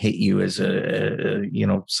kind of hit you as a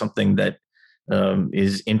something that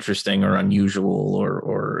is interesting or unusual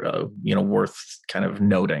or worth kind of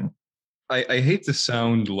noting? I hate to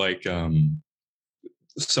sound like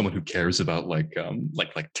someone who cares about like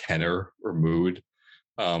tenor or mood,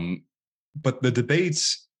 but the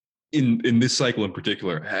debates in this cycle in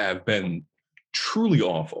particular have been truly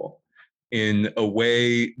awful in a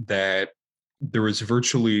way that there is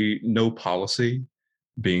virtually no policy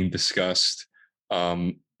being discussed.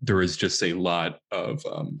 There is just a lot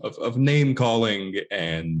of name calling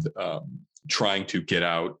and trying to get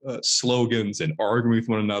out slogans and arguing with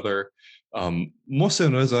one another. Mohsen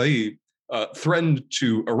Rezai threatened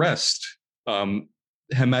to arrest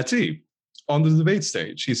Hemmati on the debate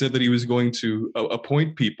stage. He said that he was going to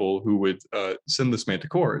appoint people who would send this man to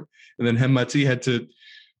court. And then Hemmati had to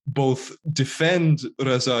both defend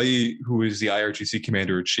Rezai, who is the IRGC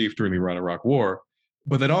commander-in-chief during the Iran-Iraq War,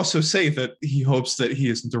 but then also say that he hopes that he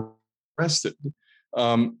isn't arrested.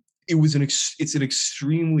 It's an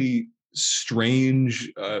extremely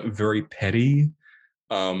strange, very petty.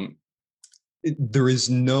 There is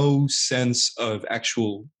no sense of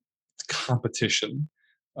actual competition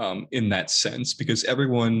in that sense, because every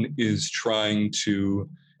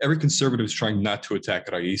conservative is trying not to attack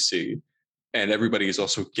Raisi, and everybody is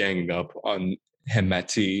also ganging up on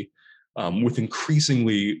Hemmati with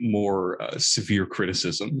increasingly more severe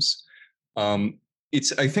criticisms.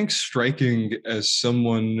 It's, I think, striking as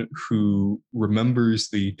someone who remembers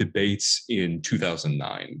the debates in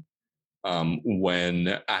 2009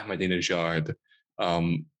 when Ahmadinejad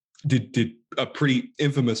did a pretty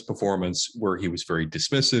infamous performance where he was very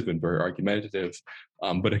dismissive and very argumentative.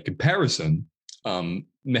 But in comparison, Mehdi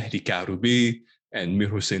Karoubi and Mir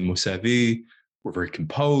Hossein Mousavi were very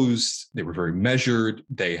composed. They were very measured.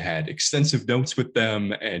 They had extensive notes with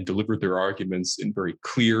them and delivered their arguments in very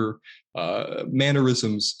clear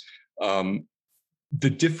mannerisms. The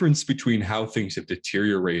difference between how things have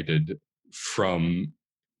deteriorated from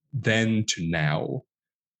then to now,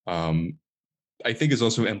 I think, is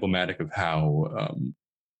also emblematic of how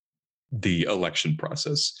the election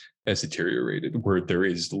process has deteriorated, where there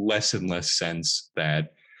is less and less sense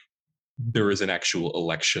that there is an actual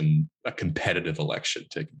election, a competitive election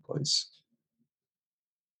taking place.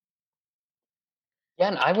 Yeah,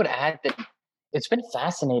 and I would add that it's been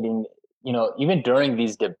fascinating, even during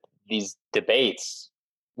these debates,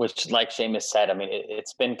 which, like Seamus said, I mean,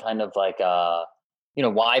 it's been kind of like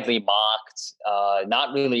widely mocked,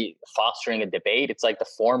 not really fostering a debate. It's like the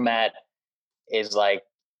format is like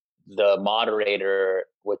the moderator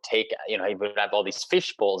would take, he would have all these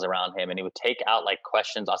fish bowls around him, and he would take out like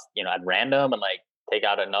questions, at random, and like take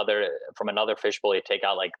out from another fishbowl. He'd take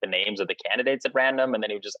out like the names of the candidates at random, and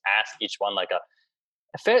then he would just ask each one like a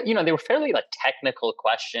fair, they were fairly like technical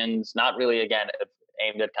questions, not really, again,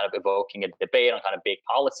 aimed at kind of evoking a debate on kind of big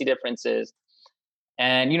policy differences.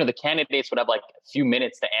 And, the candidates would have like a few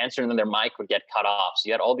minutes to answer, and then their mic would get cut off. So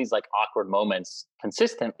you had all these like awkward moments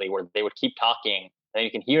consistently where they would keep talking, and you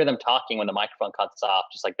can hear them talking when the microphone cuts off,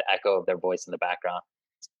 just like the echo of their voice in the background.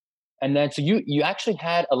 And then, so you actually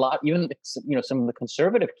had a lot, even, some of the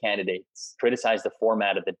conservative candidates criticized the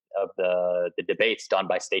format of the debates done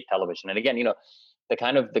by state television. And again,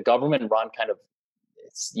 the government run kind of,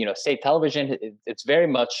 state television, it's very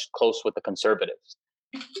much close with the conservatives.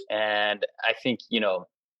 And I think,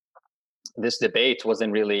 this debate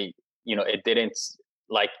wasn't really, it didn't,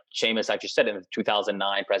 like Seamus actually said, in the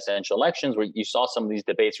 2009 presidential elections, where you saw some of these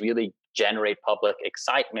debates really generate public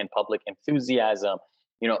excitement, public enthusiasm,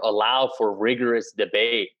 allow for rigorous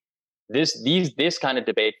debate. This kind of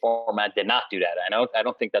debate format did not do that. I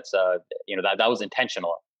don't think that's that was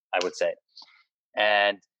intentional, I would say.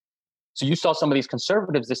 And so you saw some of these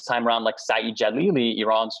conservatives this time around, like Saeed Jalili,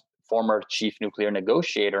 Iran's former chief nuclear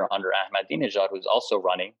negotiator under Ahmadinejad, who's also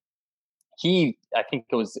running. He, I think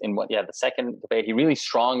it was the second debate, he really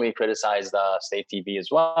strongly criticized state TV as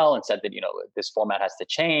well, and said that, this format has to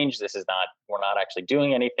change. We're not actually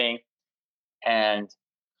doing anything. And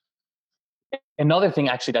another thing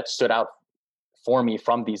actually that stood out for me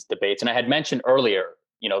from these debates, and I had mentioned earlier,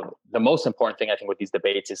 the most important thing I think with these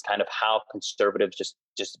debates is kind of how conservatives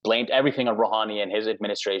just blamed everything on Rouhani and his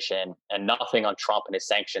administration and nothing on Trump and his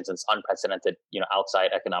sanctions and unprecedented,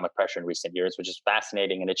 outside economic pressure in recent years, which is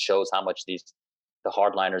fascinating, and it shows how much the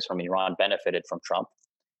hardliners from Iran benefited from Trump.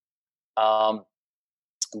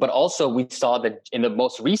 But also, we saw that in the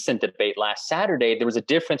most recent debate last Saturday, there was a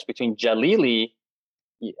difference between Jalili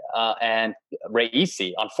and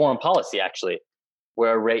Raisi on foreign policy, actually,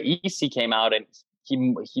 where Raisi came out and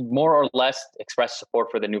he more or less expressed support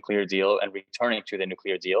for the nuclear deal and returning to the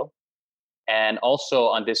nuclear deal, and also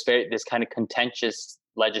on this kind of contentious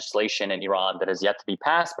legislation in Iran that has yet to be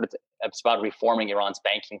passed, but it's about reforming Iran's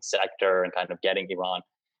banking sector and kind of getting Iran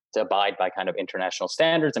to abide by kind of international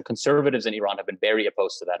standards. And conservatives in Iran have been very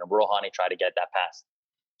opposed to that, and Rouhani tried to get that passed.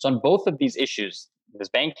 So on both of these issues, this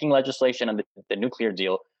banking legislation and the nuclear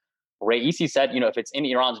deal, Raisi said, if it's in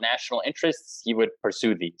Iran's national interests, he would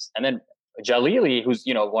pursue these. And then Jalili, who's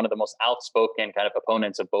one of the most outspoken kind of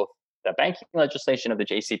opponents of both the banking legislation of the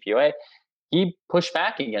JCPOA, he pushed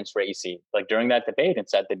back against Raisi like during that debate and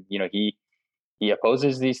said that he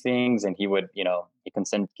opposes these things, and he would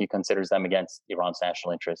he considers them against Iran's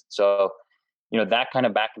national interest. So that kind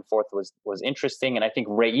of back and forth was interesting, and I think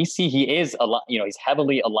Raisi, he is he's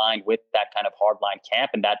heavily aligned with that kind of hardline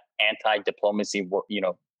camp and that anti-diplomacy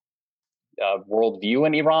worldview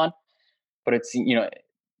in Iran. But it's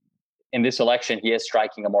in this election, he is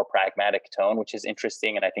striking a more pragmatic tone, which is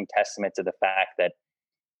interesting, and I think testament to the fact that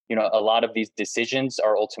a lot of these decisions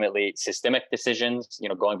are ultimately systemic decisions.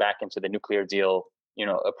 Going back into the nuclear deal,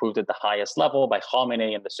 approved at the highest level by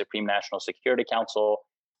Khamenei and the Supreme National Security Council,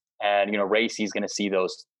 and Raisi is going to see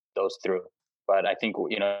those through. But I think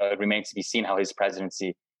it remains to be seen how his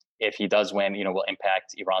presidency, if he does win, will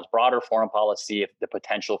impact Iran's broader foreign policy, if the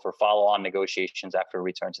potential for follow-on negotiations after a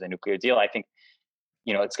return to the nuclear deal. I think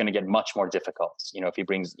it's going to get much more difficult. If he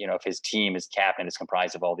brings, if his team, his cabinet is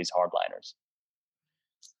comprised of all these hardliners.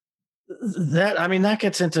 That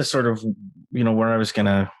gets into sort of where I was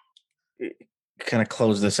gonna kind of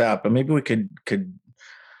close this out, but maybe we could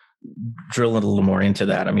drill a little more into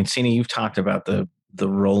that. Sini, you've talked about the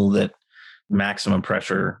role that maximum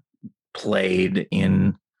pressure played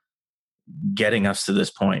in getting us to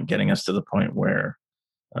this point, where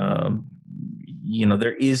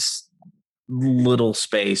there is little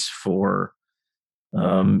space for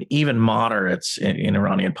even moderates in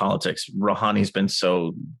Iranian politics. Rouhani's been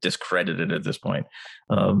so discredited at this point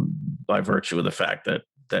by virtue of the fact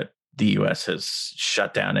that the U.S. has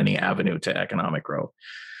shut down any avenue to economic growth.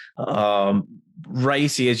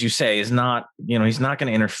 Raisi, as you say, is not, he's not going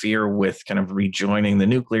to interfere with kind of rejoining the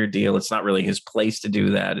nuclear deal. It's not really his place to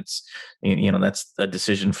do that. It's, that's a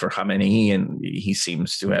decision for Khamenei, and he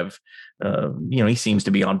seems to have, he seems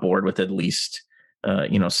to be on board with at least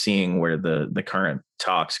seeing where the current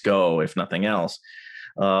talks go, if nothing else.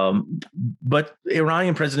 But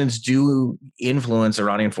Iranian presidents do influence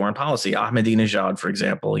Iranian foreign policy. Ahmadinejad, for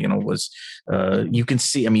example, was you can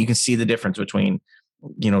see the difference between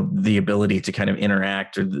the ability to kind of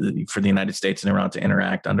interact, or for the United States and Iran to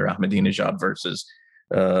interact under Ahmadinejad versus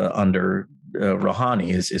under Rouhani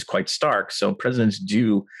is quite stark. So presidents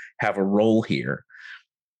do have a role here.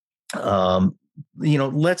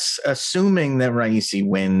 Let's, assuming that Raisi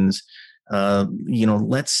wins,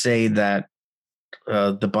 let's say that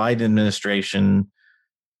the Biden administration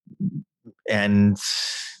and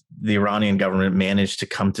the Iranian government managed to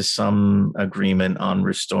come to some agreement on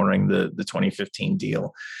restoring the 2015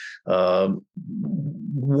 deal.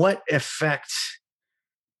 What effect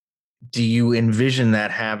do you envision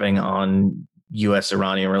that having on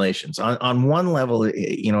U.S.-Iranian relations? On one level,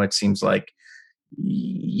 it seems like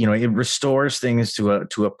it restores things to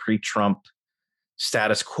a pre-Trump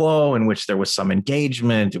status quo in which there was some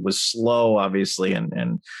engagement. It was slow, obviously,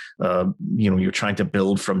 and you're trying to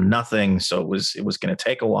build from nothing, so it was going to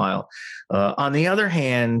take a while. On the other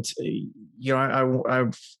hand,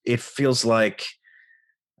 it feels like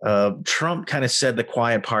Trump kind of said the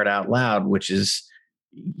quiet part out loud, which is,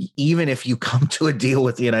 even if you come to a deal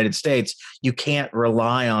with the United States, you can't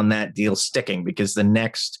rely on that deal sticking, because the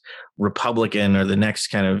next Republican or the next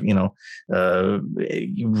kind of,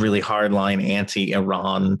 really hardline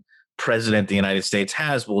anti-Iran president the United States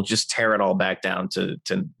will just tear it all back down to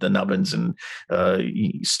the nubbins and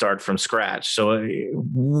start from scratch. So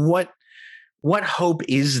what hope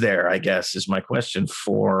is there, I guess, is my question,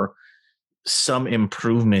 for some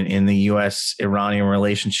improvement in the U.S.-Iranian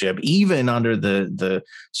relationship, even under the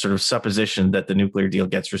sort of supposition that the nuclear deal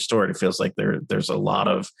gets restored? It feels like there's a lot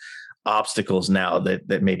of obstacles now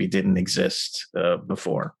that maybe didn't exist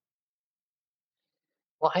before.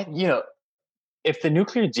 Well, if the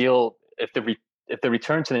nuclear deal, if the if the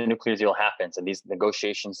return to the nuclear deal happens and these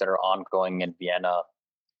negotiations that are ongoing in Vienna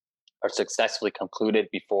are successfully concluded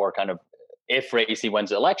before kind of if Raisi wins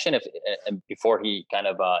the election, if and before he kind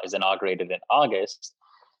of is inaugurated in August,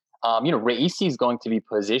 Raisi is going to be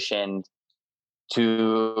positioned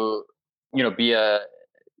to be a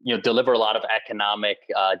deliver a lot of economic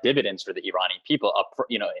dividends for the Iranian people up for,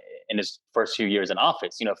 in his first few years in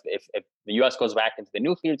office. If the U.S. goes back into the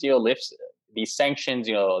nuclear deal, lifts these sanctions,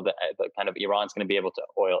 the kind of Iran's going to be able to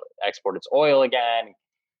export its oil again,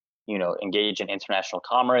 engage in international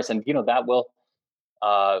commerce, and that will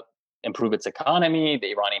improve its economy.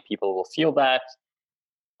 The Iranian people will feel that.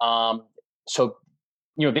 So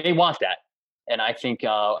they want that, and I think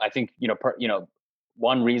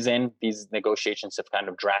one reason these negotiations have kind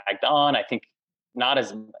of dragged on, I think not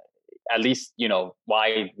as at least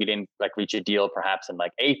why we didn't reach a deal perhaps in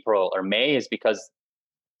April or May is because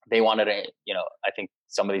they wanted to, I think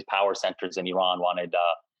some of these power centers in Iran wanted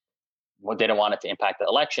they didn't want it to impact the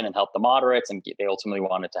election and help the moderates, and they ultimately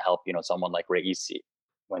wanted to help someone like Raisi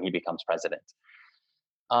when he becomes president.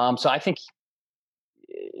 So I think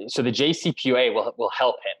so the JCPOA will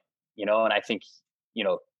help him, and I think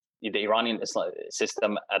the Iranian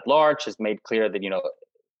system at large has made clear that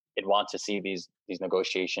it wants to see these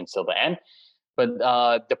negotiations till the end. But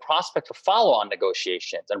the prospect for follow-on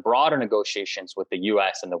negotiations and broader negotiations with the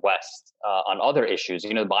U.S. and the West on other issues, the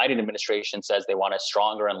Biden administration says they want a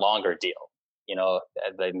stronger and longer deal.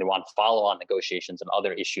 They want follow-on negotiations and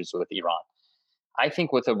other issues with Iran. I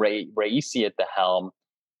think with a Raisi at the helm,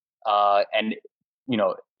 and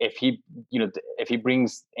if he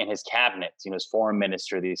brings in his cabinet, his foreign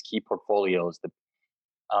minister, these key portfolios,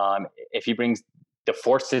 if he brings the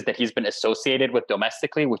forces that he's been associated with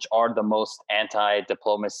domestically, which are the most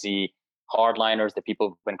anti-diplomacy hardliners that people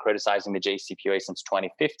have been criticizing the JCPOA since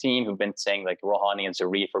 2015, who've been saying Rouhani and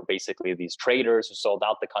Zarif are basically these traitors who sold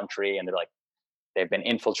out the country, and they've been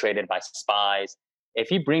infiltrated by spies. If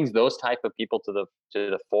he brings those type of people to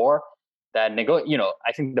the fore, that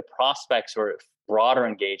I think the prospects for broader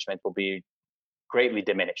engagement will be greatly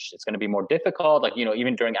diminished. It's going to be more difficult.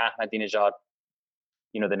 Even during Ahmadinejad,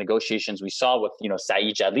 the negotiations we saw with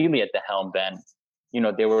Saeed Jalili at the helm, then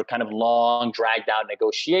they were kind of long, dragged out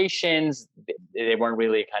negotiations. They weren't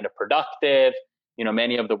really kind of productive.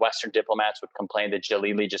 Many of the Western diplomats would complain that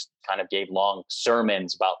Jalili just kind of gave long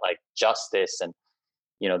sermons about justice, and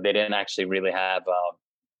they didn't actually really have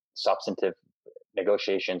substantive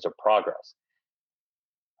negotiations or progress.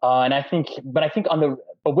 And I think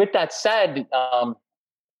with that said,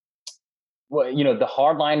 the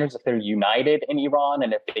hardliners, if they're united in Iran,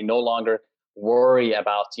 and if they no longer worry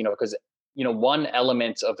about, because one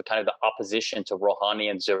element of the kind of the opposition to Rouhani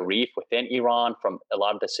and Zarif within Iran from a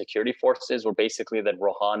lot of the security forces were basically that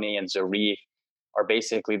Rouhani and Zarif are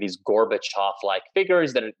basically these Gorbachev-like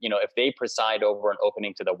figures that, if they preside over an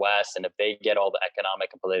opening to the West, and if they get all the economic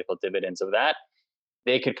and political dividends of that,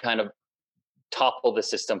 they could kind of topple the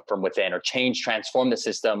system from within, or transform the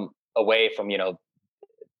system away from,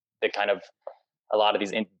 the kind of a lot of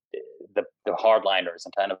these the hardliners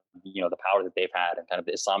and kind of the power that they've had, and kind of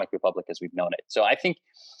the Islamic Republic as we've known it. So I think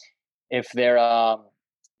if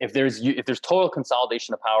there's total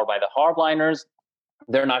consolidation of power by the hardliners,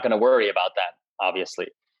 they're not going to worry about that, obviously.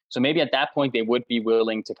 So maybe at that point they would be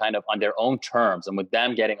willing to kind of on their own terms, and with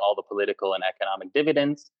them getting all the political and economic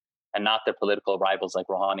dividends, and not their political rivals like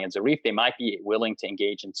Rouhani and Zarif, they might be willing to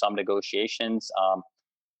engage in some negotiations.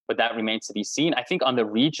 But that remains to be seen. I think on the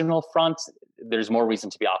regional front, there's more reason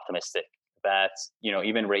to be optimistic that,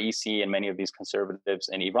 even Raisi and many of these conservatives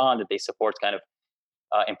in Iran, that they support kind of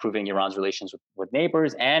improving Iran's relations with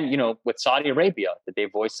neighbors, and, with Saudi Arabia, that they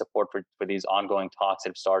voice support for these ongoing talks that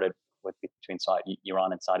have started between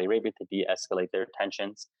Iran and Saudi Arabia to de-escalate their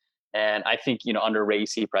tensions. And I think, under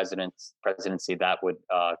Raisi presidency, that would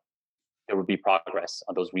there would be progress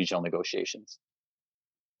on those regional negotiations.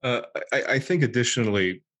 I think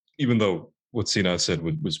additionally, even though what Sina said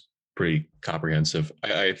was pretty comprehensive,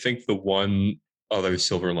 I think the one other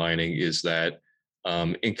silver lining is that,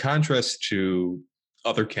 in contrast to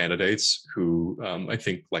other candidates who, I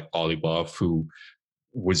think like Ghalibaf, who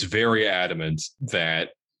was very adamant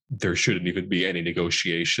that there shouldn't even be any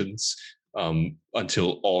negotiations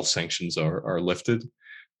until all sanctions are lifted.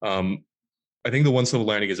 I think the one silver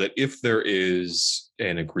lining is that if there is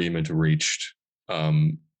an agreement reached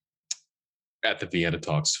at the Vienna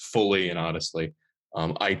talks, fully and honestly,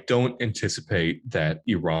 I don't anticipate that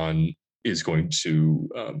Iran is going to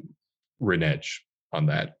renege on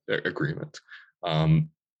that agreement.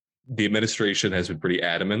 The administration has been pretty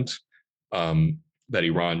adamant that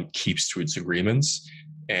Iran keeps to its agreements.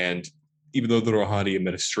 And even though the Rouhani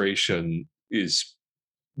administration is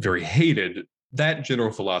very hated, that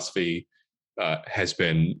general philosophy has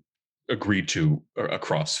been agreed to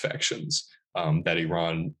across factions, that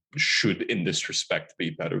Iran should, in this respect, be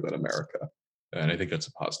better than America. And I think that's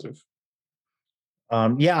a positive.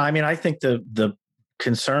 Yeah, I mean, I think the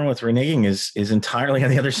concern with reneging is entirely on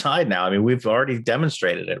the other side now. I mean, we've already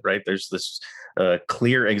demonstrated it, right? There's this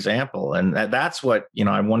clear example, and that's what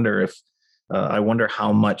I wonder if I wonder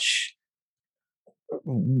how much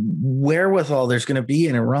wherewithal there's going to be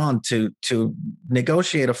in Iran to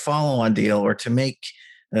negotiate a follow-on deal or to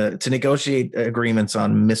negotiate agreements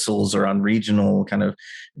on missiles or on regional kind of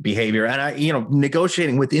behavior. And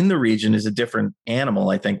negotiating within the region is a different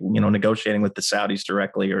animal. I think, negotiating with the Saudis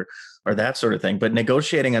directly or that sort of thing, but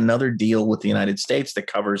negotiating another deal with the United States that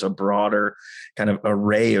covers a broader kind of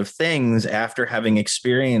array of things after having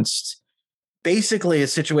experienced basically a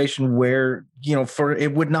situation where, for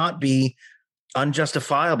it would not be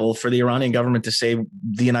unjustifiable for the Iranian government to say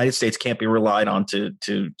the United States can't be relied on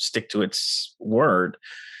to stick to its word.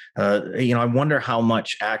 I wonder how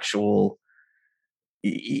much actual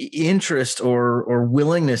interest or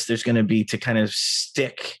willingness there's going to be to kind of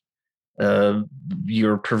stick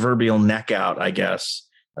your proverbial neck out, I guess,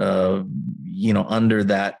 under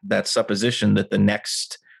that supposition that the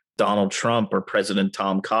next Donald Trump or President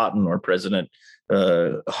Tom Cotton or President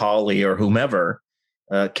Hawley or whomever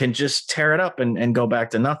can just tear it up and go back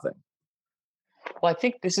to nothing. Well, I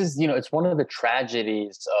think this is, it's one of the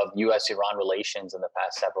tragedies of U.S.-Iran relations in the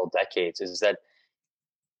past several decades is that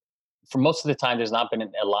for most of the time, there's not been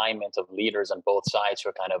an alignment of leaders on both sides who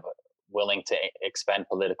are kind of willing to expend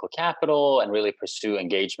political capital and really pursue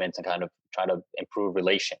engagement and kind of try to improve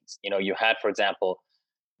relations. You had, for example,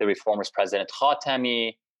 the reformist President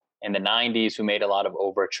Khatami in the 90s who made a lot of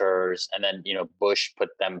overtures, and then, Bush put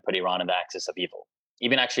Iran in the axis of evil.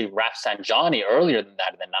 Even actually Rafsanjani earlier than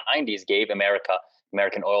that in the 90s gave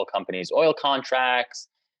American oil companies oil contracts,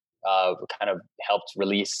 kind of helped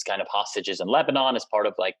release kind of hostages in Lebanon as part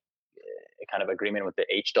of like a kind of agreement with the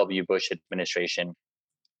H.W. Bush administration.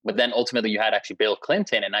 But then ultimately you had actually Bill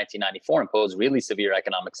Clinton in 1994 impose really severe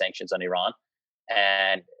economic sanctions on Iran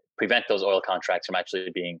and prevent those oil contracts from actually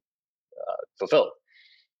being fulfilled.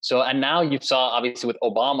 So, and now you saw obviously with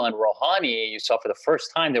Obama and Rouhani, you saw for the first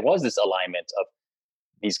time there was this alignment of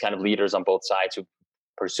these kind of leaders on both sides who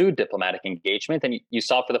pursued diplomatic engagement. And you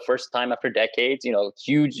saw for the first time after decades,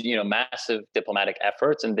 huge, massive diplomatic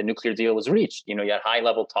efforts, and the nuclear deal was reached. You had high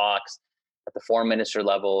level talks at the foreign minister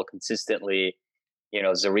level consistently.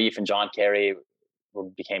 Zarif and John Kerry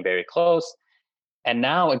became very close. And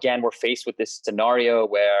now again, we're faced with this scenario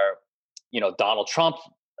where, Donald Trump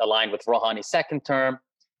aligned with Rouhani's second term,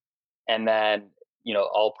 and then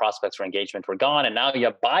all prospects for engagement were gone. And now you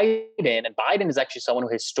have Biden, and Biden is actually someone who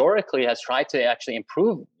historically has tried to actually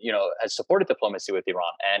improve, has supported diplomacy with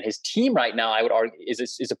Iran. And his team right now, I would argue,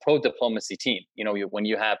 is a pro-diplomacy team. When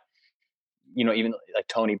you have, even like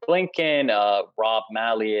Tony Blinken, Rob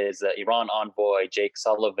Malley is the Iran envoy, Jake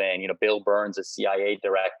Sullivan, Bill Burns, a CIA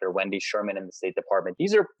director, Wendy Sherman in the State Department.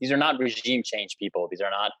 These are not regime change people. These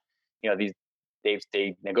are not,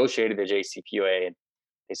 they negotiated the JCPOA and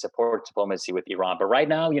they support diplomacy with Iran. But right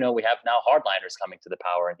now, we have now hardliners coming to the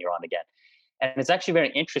power in Iran again. And it's actually very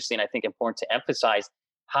interesting, I think important to emphasize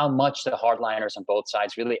how much the hardliners on both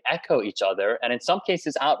sides really echo each other and in some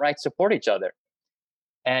cases outright support each other.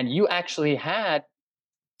 And you actually had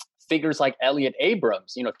figures like Elliot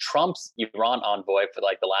Abrams, Trump's Iran envoy for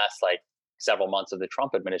like the last several months of the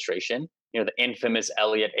Trump administration, the infamous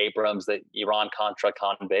Elliot Abrams, the Iran-Contra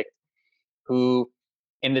convict, who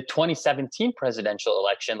in the 2017 presidential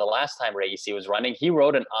election, the last time Raisi was running, he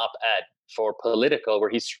wrote an op-ed for Politico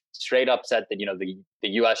where he straight up said that, the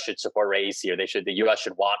U.S. should support Raisi, or the U.S.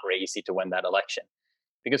 should want Raisi to win that election.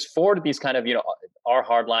 Because for these kind of, our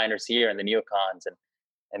hardliners here and the neocons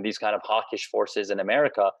and these kind of hawkish forces in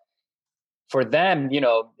America, for them,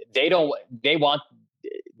 they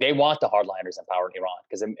want the hardliners in power in Iran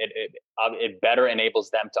because it better enables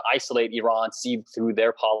them to isolate Iran, see through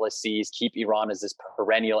their policies, keep Iran as this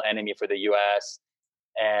perennial enemy for the U.S.,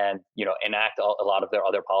 and enact a lot of their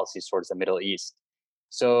other policies towards the Middle East.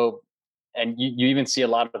 So, and you even see a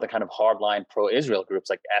lot of the kind of hardline pro-Israel groups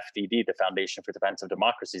like FDD, the Foundation for Defense of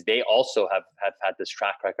Democracies. They also have had this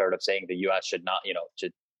track record of saying the U.S. should not,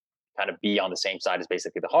 should kind of be on the same side as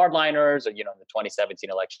basically the hardliners. Or in the 2017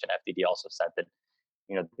 election, FDD also said that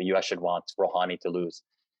the U.S. should want Rouhani to lose.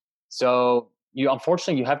 So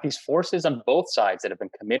unfortunately, you have these forces on both sides that have been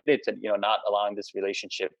committed to, not allowing this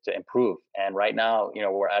relationship to improve. And right now,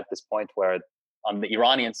 we're at this point where on the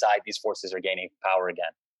Iranian side, these forces are gaining power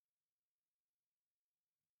again.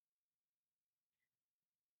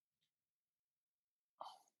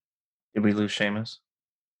 Did we lose Seamus?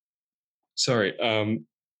 Sorry.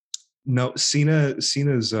 No,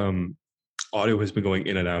 Cena's audio has been going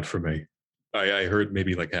in and out for me. I heard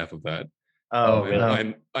maybe like half of that. Oh,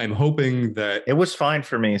 really? I'm hoping that it was fine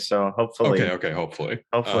for me. So hopefully, okay, hopefully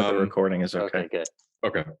the recording is okay. Okay, good.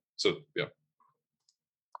 Okay, so yeah.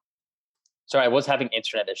 Sorry, I was having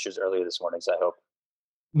internet issues earlier this morning, so I hope.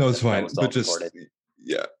 No, it's that fine. was all But just recorded.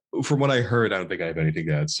 yeah, from what I heard, I don't think I have anything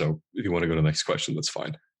to add. So if you want to go to the next question, that's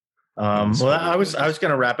fine. Well, I was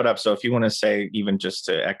going to wrap it up. So if you want to say, even just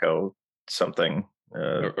to echo something,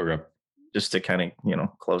 Okay. just to kind of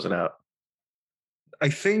close it out. I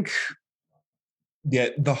think, yeah,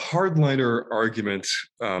 the hardliner argument,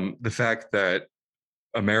 the fact that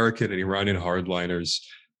American and Iranian hardliners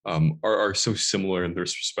are so similar in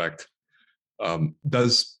this respect,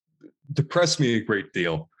 does depress me a great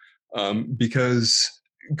deal, because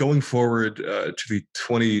going forward to the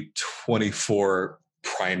 2024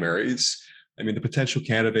 primaries, I mean, the potential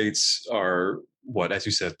candidates are as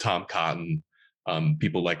you said, Tom Cotton,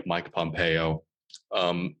 people like Mike Pompeo.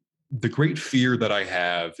 The great fear that I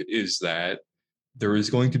have is that there is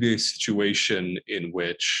going to be a situation in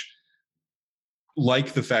which,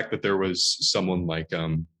 like the fact that there was someone like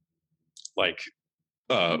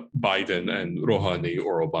Biden and Rouhani,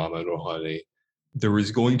 or Obama and Rouhani, there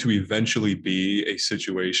is going to eventually be a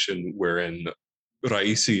situation wherein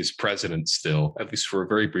Raisi is president still, at least for a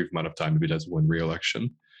very brief amount of time if he doesn't win re-election,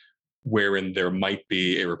 wherein there might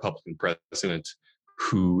be a Republican president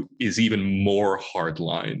who is even more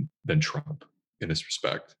hardline than Trump in this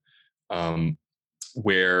respect.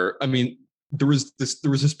 Where, I mean, there was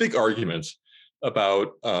this big argument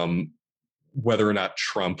about whether or not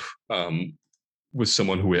Trump was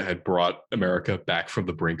someone who had brought America back from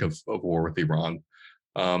the brink of war with Iran,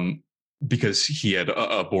 because he had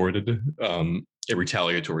aborted a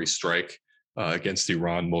retaliatory strike against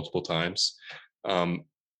Iran multiple times.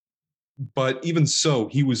 But even so,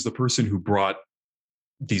 he was the person who brought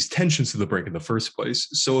these tensions to the brink in the first place.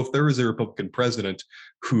 So if there is a Republican president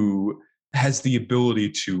who has the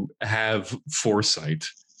ability to have foresight,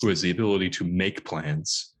 who has the ability to make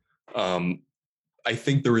plans, I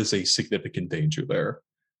think there is a significant danger there,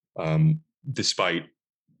 despite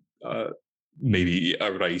maybe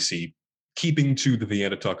Raisi keeping to the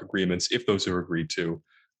Vienna talk agreements, if those are agreed to.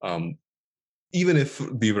 Even if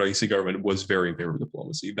the Raisi government was very in favor of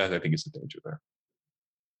diplomacy, that I think is the danger there.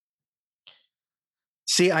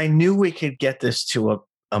 See, I knew we could get this to a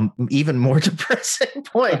even more depressing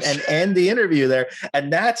point and end the interview there.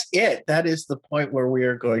 And that's it. That is the point where we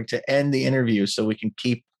are going to end the interview so we can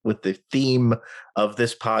keep with the theme of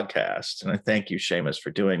this podcast. And I thank you, Seamus,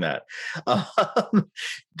 for doing that.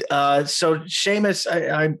 So Seamus,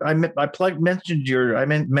 I mentioned your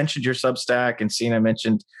Substack, and Sina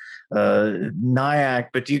mentioned NIAC,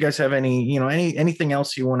 but do you guys have anything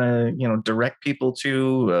else you want to direct people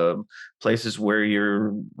to, places where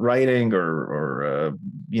you're writing, or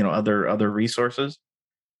other resources?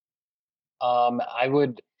 I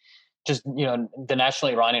would just, the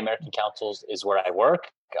National Iranian American Councils is where I work.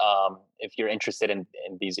 If you're interested in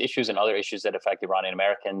these issues and other issues that affect Iranian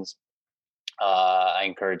Americans, I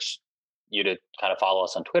encourage you to kind of follow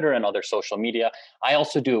us on Twitter and other social media. I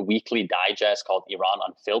also do a weekly digest called Iran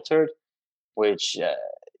Unfiltered, which,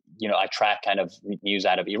 I track kind of news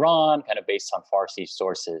out of Iran, kind of based on Farsi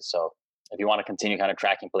sources. So if you want to continue kind of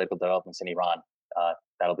tracking political developments in Iran,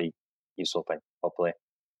 that'll be useful, hopefully.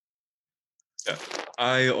 Yeah,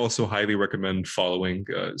 I also highly recommend following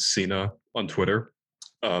Sina on Twitter.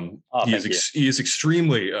 He is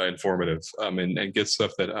extremely informative, and gets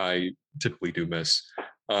stuff that I typically do miss.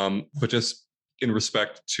 But just in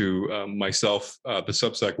respect to myself, the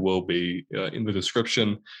Substack will be in the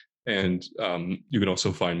description, and you can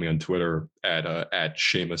also find me on Twitter at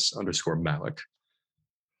Seamus_Malik.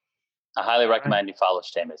 I highly recommend you follow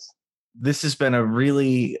Seamus. This has been a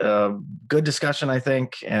really good discussion, I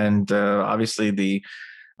think, and obviously the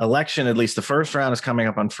election, at least the first round, is coming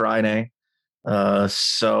up on Friday.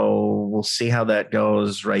 So we'll see how that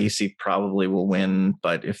goes. Raisi probably will win,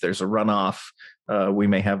 but if there's a runoff, we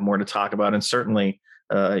may have more to talk about. And certainly,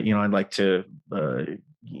 I'd like to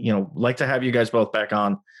have you guys both back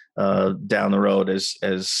on down the road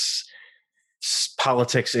as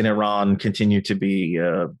politics in Iran continue to be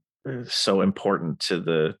so important to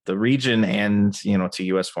the region and to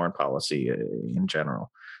U.S. foreign policy in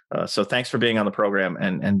general. So thanks for being on the program,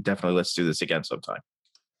 and definitely let's do this again sometime.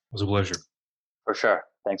 It was a pleasure. For sure.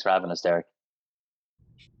 Thanks for having us, Derek.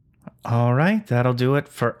 All right, that'll do it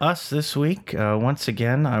for us this week. Once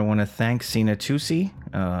again, I want to thank Sina Tusi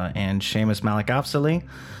and Seamus Malik Afzali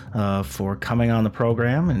for coming on the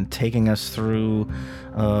program and taking us through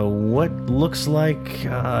what looks like,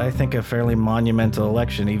 I think, a fairly monumental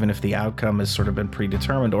election, even if the outcome has sort of been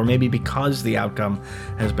predetermined, or maybe because the outcome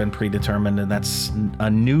has been predetermined, and that's a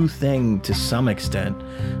new thing to some extent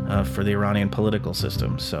for the Iranian political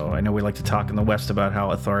system. So I know we like to talk in the West about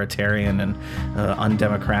how authoritarian and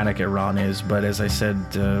undemocratic Iran is, but as I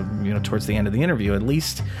said, towards the end of the interview, at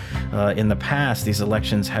least in the past, these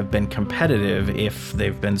elections have been competitive if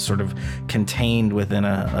they've been sort of contained within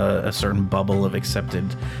a certain bubble of accepted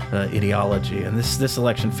ideology. And this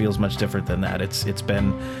election feels much different than that.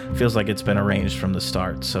 Feels like it's been arranged from the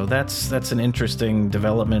start. So that's an interesting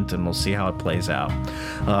development, and we'll see how it plays out.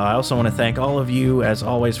 I also want to thank all of you, as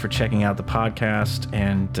always, for checking out the podcast.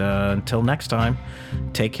 And until next time,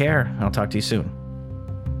 take care. I'll talk to you soon.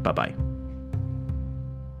 Bye-bye.